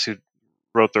artist who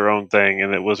wrote their own thing,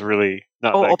 and it was really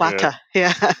not that Obata. good.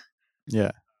 Yeah.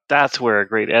 Yeah. That's where a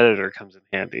great editor comes in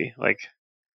handy. Like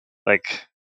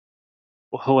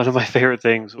one of my favorite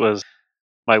things was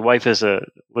my wife was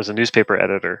a newspaper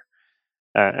editor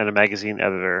and a magazine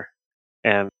editor,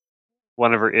 and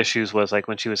one of her issues was like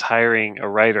when she was hiring a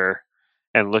writer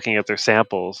and looking at their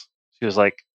samples, she was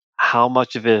like, how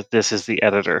much of this is the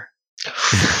editor?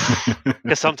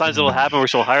 Because sometimes it will happen where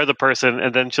she'll hire the person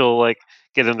and then she'll like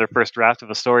get in their first draft of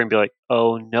a story and be like,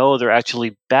 oh no, they're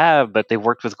actually bad, but they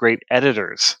worked with great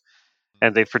editors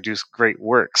and they produced great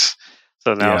works.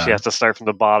 So now she has to start from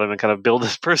the bottom and kind of build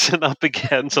this person up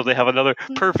again so they have another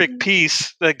perfect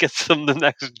piece that gets them the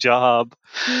next job.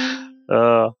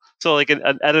 So like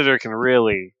an editor can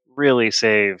really, really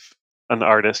save an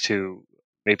artist who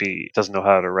maybe doesn't know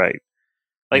how to write.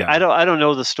 Like I don't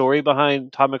know the story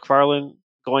behind Todd McFarlane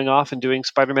going off and doing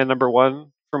Spider-Man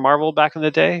 #1 for Marvel back in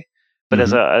the day, but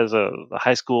as a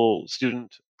high school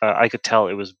student, I could tell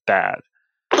it was bad.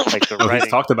 Like the writing. He's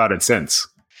talked about it since.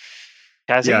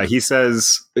 Has he? Yeah, he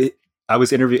says I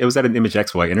was interviewed. It was at an Image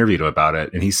Expo. I interviewed him about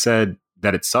it, and he said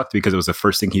that it sucked because it was the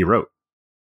first thing he wrote.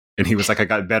 And he was like, I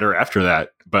got better after that,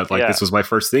 but like this was my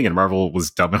first thing, and Marvel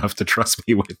was dumb enough to trust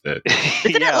me with it.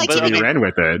 He ran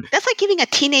with it. That's like giving a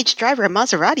teenage driver a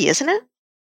Maserati, isn't it?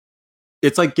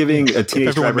 It's like giving a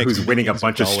teenage driver who's winning a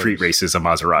bunch of street races a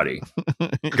Maserati,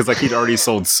 because like he'd already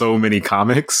sold so many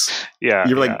comics. Yeah,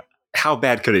 you're like, how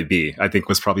bad could it be? I think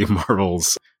was probably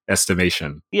Marvel's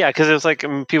estimation. Yeah, because it was like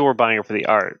people were buying it for the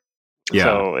art. Yeah,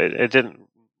 so it didn't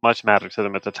much matter to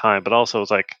them at the time. But also,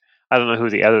 it's like I don't know who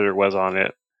the editor was on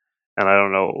it. And I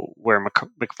don't know where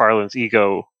McFarlane's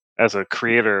ego as a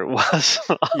creator was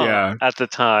at the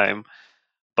time.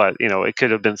 But, it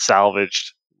could have been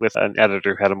salvaged with an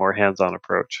editor who had a more hands-on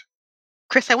approach.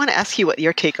 Chris, I want to ask you what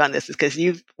your take on this is, because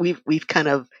we've kind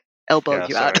of elbowed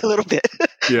you out a little bit.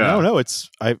 No, it's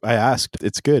I asked.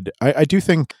 It's good. I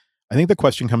think the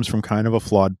question comes from kind of a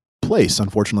flawed place,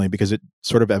 unfortunately, because it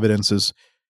sort of evidences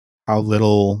how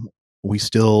little we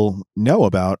still know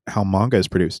about how manga is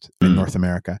produced in North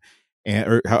America.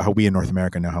 Or how we in North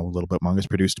America know how a little bit manga is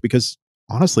produced, because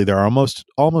honestly, there are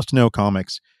almost no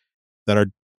comics that are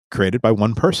created by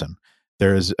one person.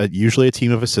 There's usually a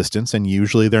team of assistants, and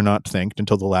usually they're not thanked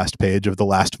until the last page of the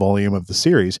last volume of the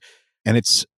series. And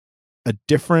it's a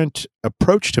different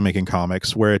approach to making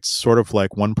comics, where it's sort of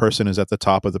like one person is at the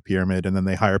top of the pyramid, and then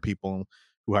they hire people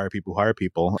who hire people who hire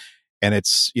people. And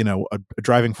it's, a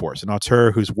driving force. And it's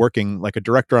her who's working like a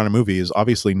director on a movie is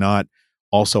obviously not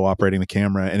also operating the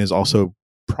camera, and is also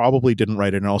probably didn't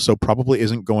write it, and also probably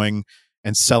isn't going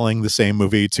and selling the same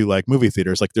movie to like movie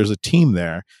theaters. Like there's a team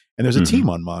there, and there's a team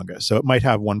on manga. So it might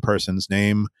have one person's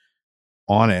name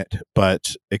on it,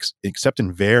 but except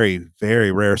in very,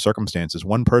 very rare circumstances,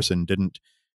 one person didn't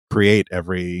create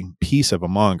every piece of a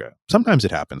manga. Sometimes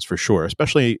it happens for sure,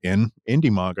 especially in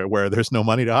indie manga where there's no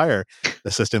money to hire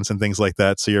assistants and things like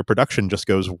that. So your production just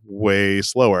goes way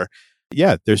slower.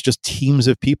 Yeah, there's just teams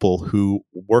of people who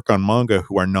work on manga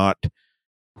who are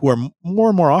more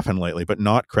and more often lately, but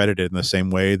not credited in the same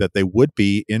way that they would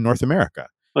be in North America.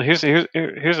 Well, here's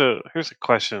a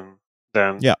question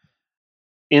then. Yeah.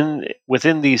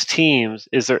 Within these teams,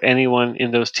 is there anyone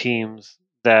in those teams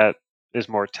that is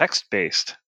more text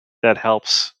based that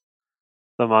helps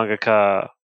the mangaka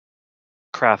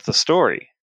craft the story?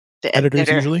 The editors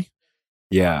usually.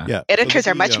 Yeah. Editors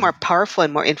are much more powerful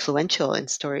and more influential in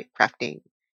story crafting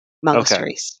manga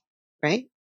stories, right?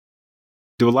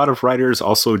 Do a lot of writers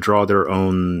also draw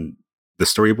the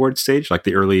storyboard stage, like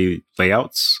the early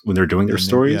layouts when they're doing their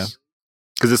stories?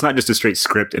 Because it's not just a straight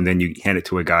script and then you hand it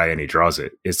to a guy and he draws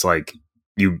it. It's like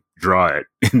you draw it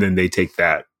and then they take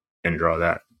that and draw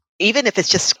that. Even if it's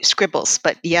just scribbles,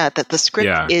 but the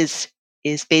script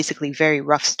is basically very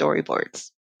rough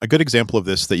storyboards. A good example of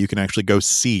this that you can actually go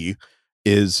see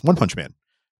is One Punch Man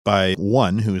by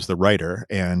One, who's the writer,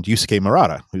 and Yusuke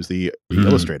Murata, who's the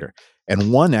illustrator.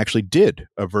 And One actually did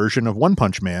a version of One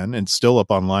Punch Man, and still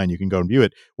up online, you can go and view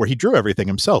it, where he drew everything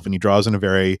himself, and he draws in a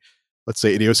very, let's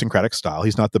say, idiosyncratic style.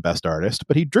 He's not the best artist,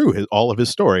 but he drew all of his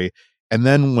story. And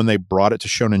then when they brought it to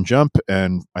Shonen Jump,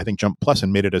 and I think Jump Plus,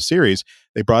 and made it a series,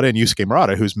 they brought in Yusuke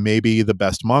Murata, who's maybe the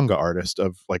best manga artist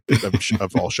of all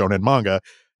Shonen manga,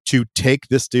 to take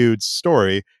this dude's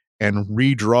story and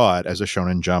redraw it as a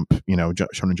Shonen Jump,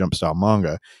 Shonen Jump style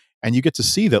manga. And you get to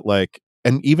see that, like,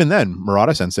 and even then,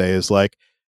 Murata Sensei is like,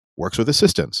 works with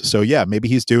assistants. So yeah, maybe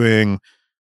he's doing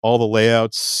all the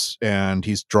layouts and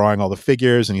he's drawing all the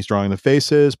figures and he's drawing the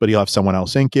faces, but he'll have someone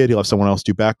else ink it. He'll have someone else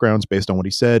do backgrounds based on what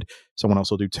he said. Someone else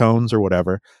will do tones or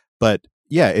whatever. But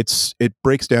yeah, it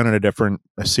breaks down in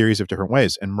a series of different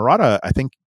ways. And Murata,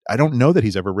 I don't know that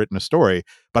he's ever written a story,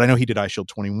 but I know he did iShield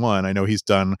 21. I know he's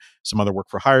done some other work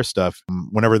for hire stuff.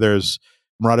 Whenever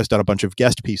Murata's done a bunch of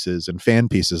guest pieces and fan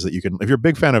pieces that you can, if you're a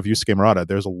big fan of Yusuke Murata,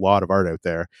 there's a lot of art out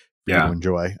there for you to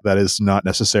enjoy. That is not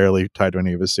necessarily tied to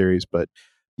any of his series, but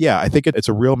yeah, I think it's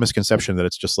a real misconception that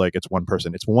it's just like it's one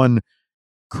person. It's one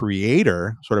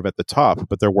creator sort of at the top,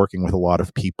 but they're working with a lot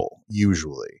of people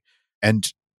usually. And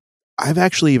I've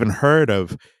actually even heard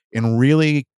of in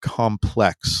really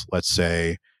complex, let's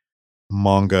say,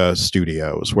 manga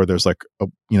studios where there's like a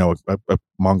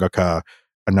mangaka,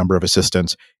 a number of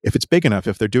assistants. If it's big enough,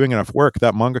 if they're doing enough work,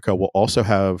 that mangaka will also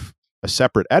have a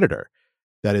separate editor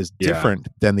that is different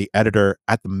than the editor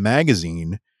at the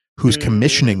magazine who's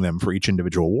commissioning them for each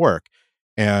individual work.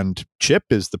 And Chip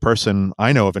is the person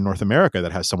I know of in North America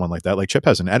that has someone like that. Like Chip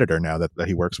has an editor now that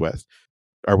he works with.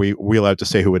 Are we allowed to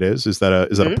say who it is? Is that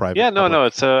a private? Yeah, no,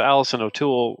 it's Alison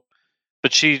O'Toole,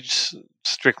 but she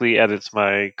strictly edits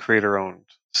my creator-owned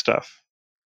stuff.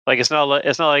 Like it's not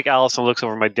like Alison looks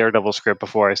over my Daredevil script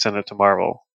before I send it to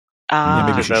Marvel.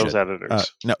 Maybe those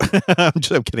editors. No,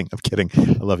 I'm kidding.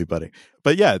 I love you, buddy.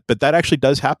 But yeah, that actually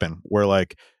does happen where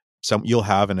like you'll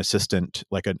have an assistant,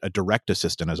 like a direct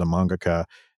assistant as a mangaka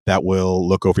that will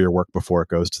look over your work before it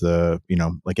goes to the,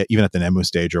 like even at the Nemu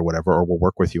stage or whatever, or will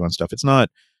work with you on stuff.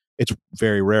 It's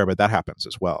very rare, but that happens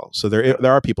as well. So there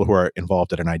are people who are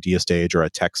involved at an idea stage or a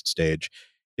text stage.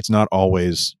 It's not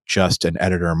always just an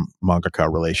editor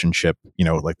mangaka relationship,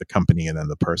 like the company and then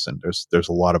the person. There's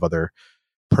a lot of other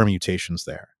permutations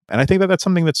there. And I think that's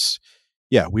something that's,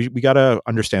 we got to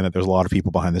understand that there's a lot of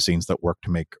people behind the scenes that work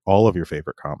to make all of your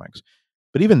favorite comics.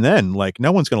 But even then, like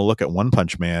no one's going to look at One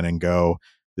Punch Man and go,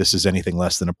 this is anything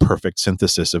less than a perfect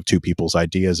synthesis of two people's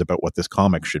ideas about what this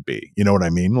comic should be. You know what I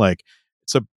mean? Like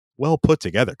it's a well put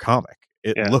together comic.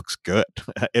 It looks good.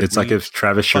 It's like if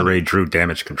Travis Charest drew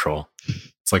Damage Control.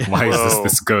 It's like, why is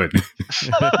this good? Like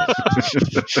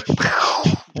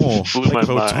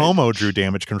Otomo drew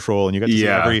Damage Control, and you got to see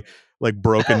every like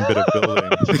broken bit of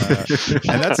building,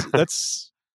 and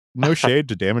that's no shade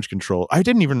to Damage Control. I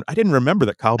didn't remember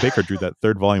that Kyle Baker drew that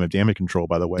third volume of Damage Control.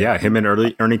 By the way, him and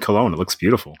Ernie Colon. It looks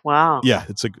beautiful. Wow. Yeah,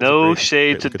 it's no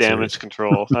shade to Damage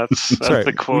Control. That's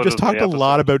the quote. We just talked a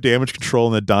lot about Damage Control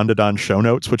in the Don to Don show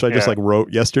notes, which I just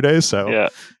wrote yesterday. So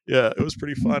yeah, it was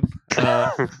pretty fun.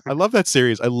 I love that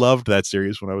series. I loved that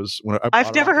series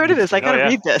I've never heard of this. I gotta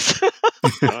read this.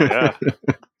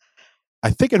 I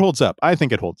think it holds up.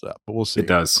 But we'll see. It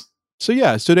does. So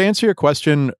yeah. So to answer your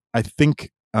question, I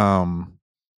think.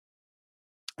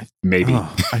 Maybe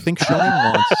I think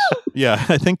shonen wants. Yeah,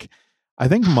 I think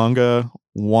manga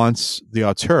wants the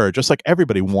auteur, just like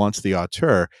everybody wants the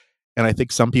auteur. And I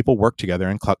think some people work together,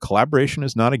 and collaboration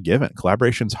is not a given.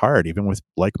 Collaboration's hard, even with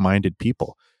like-minded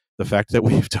people. The fact that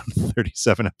we've done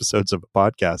 37 episodes of a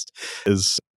podcast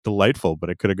is delightful, but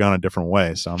it could have gone a different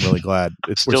way. So I'm really glad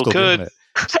we're still doing it.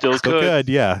 Still good.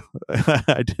 Yeah.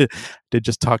 I did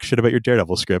just talk shit about your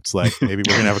Daredevil scripts. Like maybe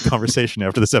we're gonna have a conversation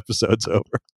after this episode's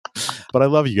over. But I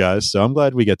love you guys, so I'm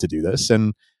glad we get to do this.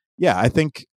 And yeah, I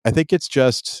think it's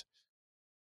just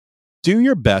do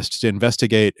your best to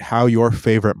investigate how your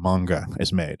favorite manga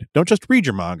is made. Don't just read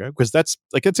your manga, because that's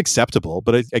acceptable.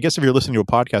 But I guess if you're listening to a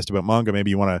podcast about manga,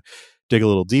 maybe you want to dig a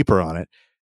little deeper on it.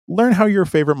 Learn how your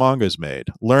favorite manga is made.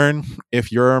 Learn if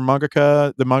your the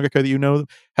mangaka that you know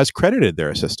has credited their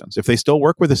assistants, if they still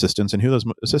work with assistants, and who those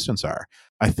assistants are.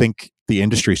 I think the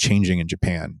industry is changing in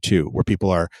Japan too, where people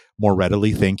are more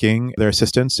readily thanking their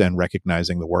assistants and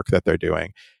recognizing the work that they're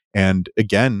doing. And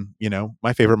again,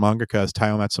 my favorite mangaka is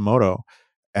Taiyo Matsumoto,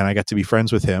 and I got to be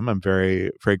friends with him. I'm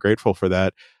very, very grateful for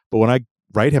that. But when I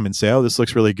write him and say, oh, this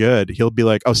looks really good, he'll be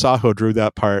like, oh, Saho drew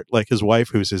that part, like his wife,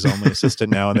 who's his only assistant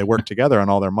now, and they work together on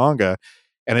all their manga.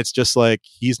 And it's just like,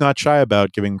 he's not shy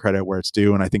about giving credit where it's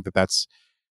due. And I think that's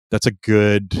a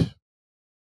good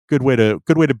way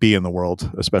to be in the world,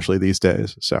 especially these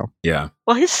days. So yeah.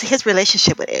 Well, his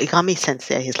relationship with Igami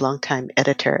Sensei, his longtime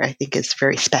editor, I think is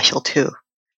very special too.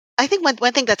 I think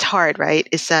one thing that's hard, right,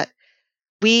 is that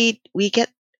we get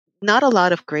not a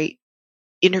lot of great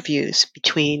interviews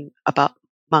about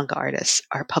manga artists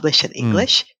are published in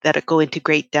English that go into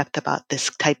great depth about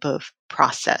this type of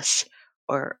process,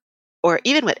 or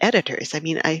even with editors. I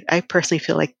mean, I personally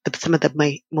feel like some of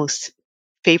my most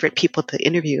favorite people to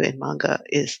interview in manga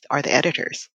are the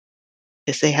editors,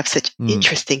 because they have such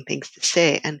interesting things to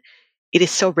say, and it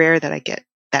is so rare that I get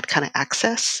that kind of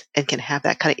access and can have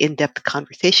that kind of in-depth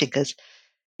conversation, because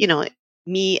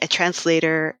me, a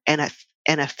translator, and a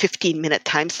 15-minute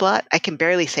time slot, I can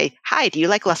barely say, "Hi, do you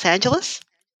like Los Angeles?"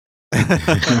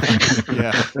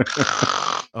 Yeah.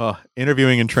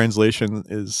 Interviewing and translation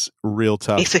is real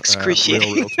tough. It's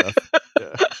excruciating. Real tough.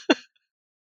 Yeah.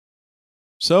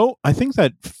 So I think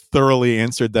that thoroughly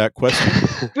answered that question.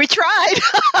 We tried.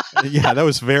 Yeah, that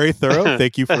was very thorough.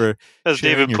 Thank you for As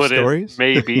sharing David your put stories. it,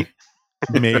 maybe.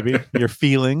 Maybe your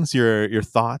feelings, your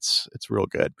thoughts. It's real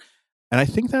good. And I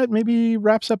think that maybe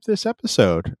wraps up this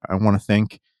episode. I want to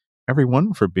thank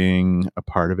everyone for being a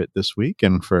part of it this week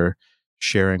and for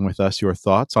sharing with us your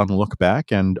thoughts on Look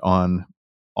Back and on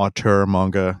auteur,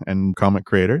 manga, and comic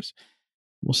creators.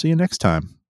 We'll see you next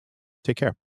time. Take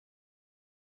care.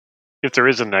 If there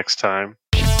is a next time.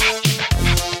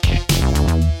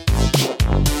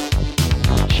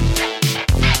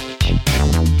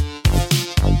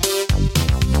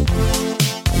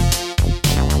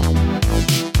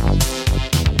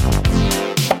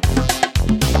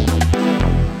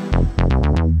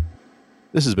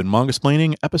 This has been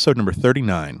Mangasplaining, episode number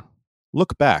 39,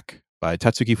 Look Back by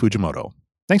Tatsuki Fujimoto.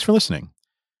 Thanks for listening.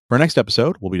 For our next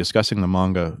episode, we'll be discussing the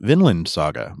manga Vinland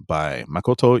Saga by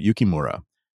Makoto Yukimura.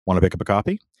 Want to pick up a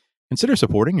copy? Consider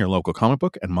supporting your local comic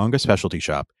book and manga specialty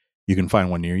shop. You can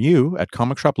find one near you at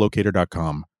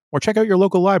comicshoplocator.com or check out your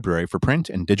local library for print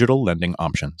and digital lending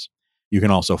options. You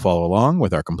can also follow along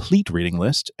with our complete reading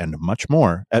list and much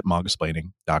more at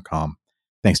mangasplaining.com.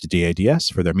 Thanks to DADS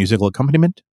for their musical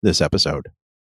accompaniment this episode.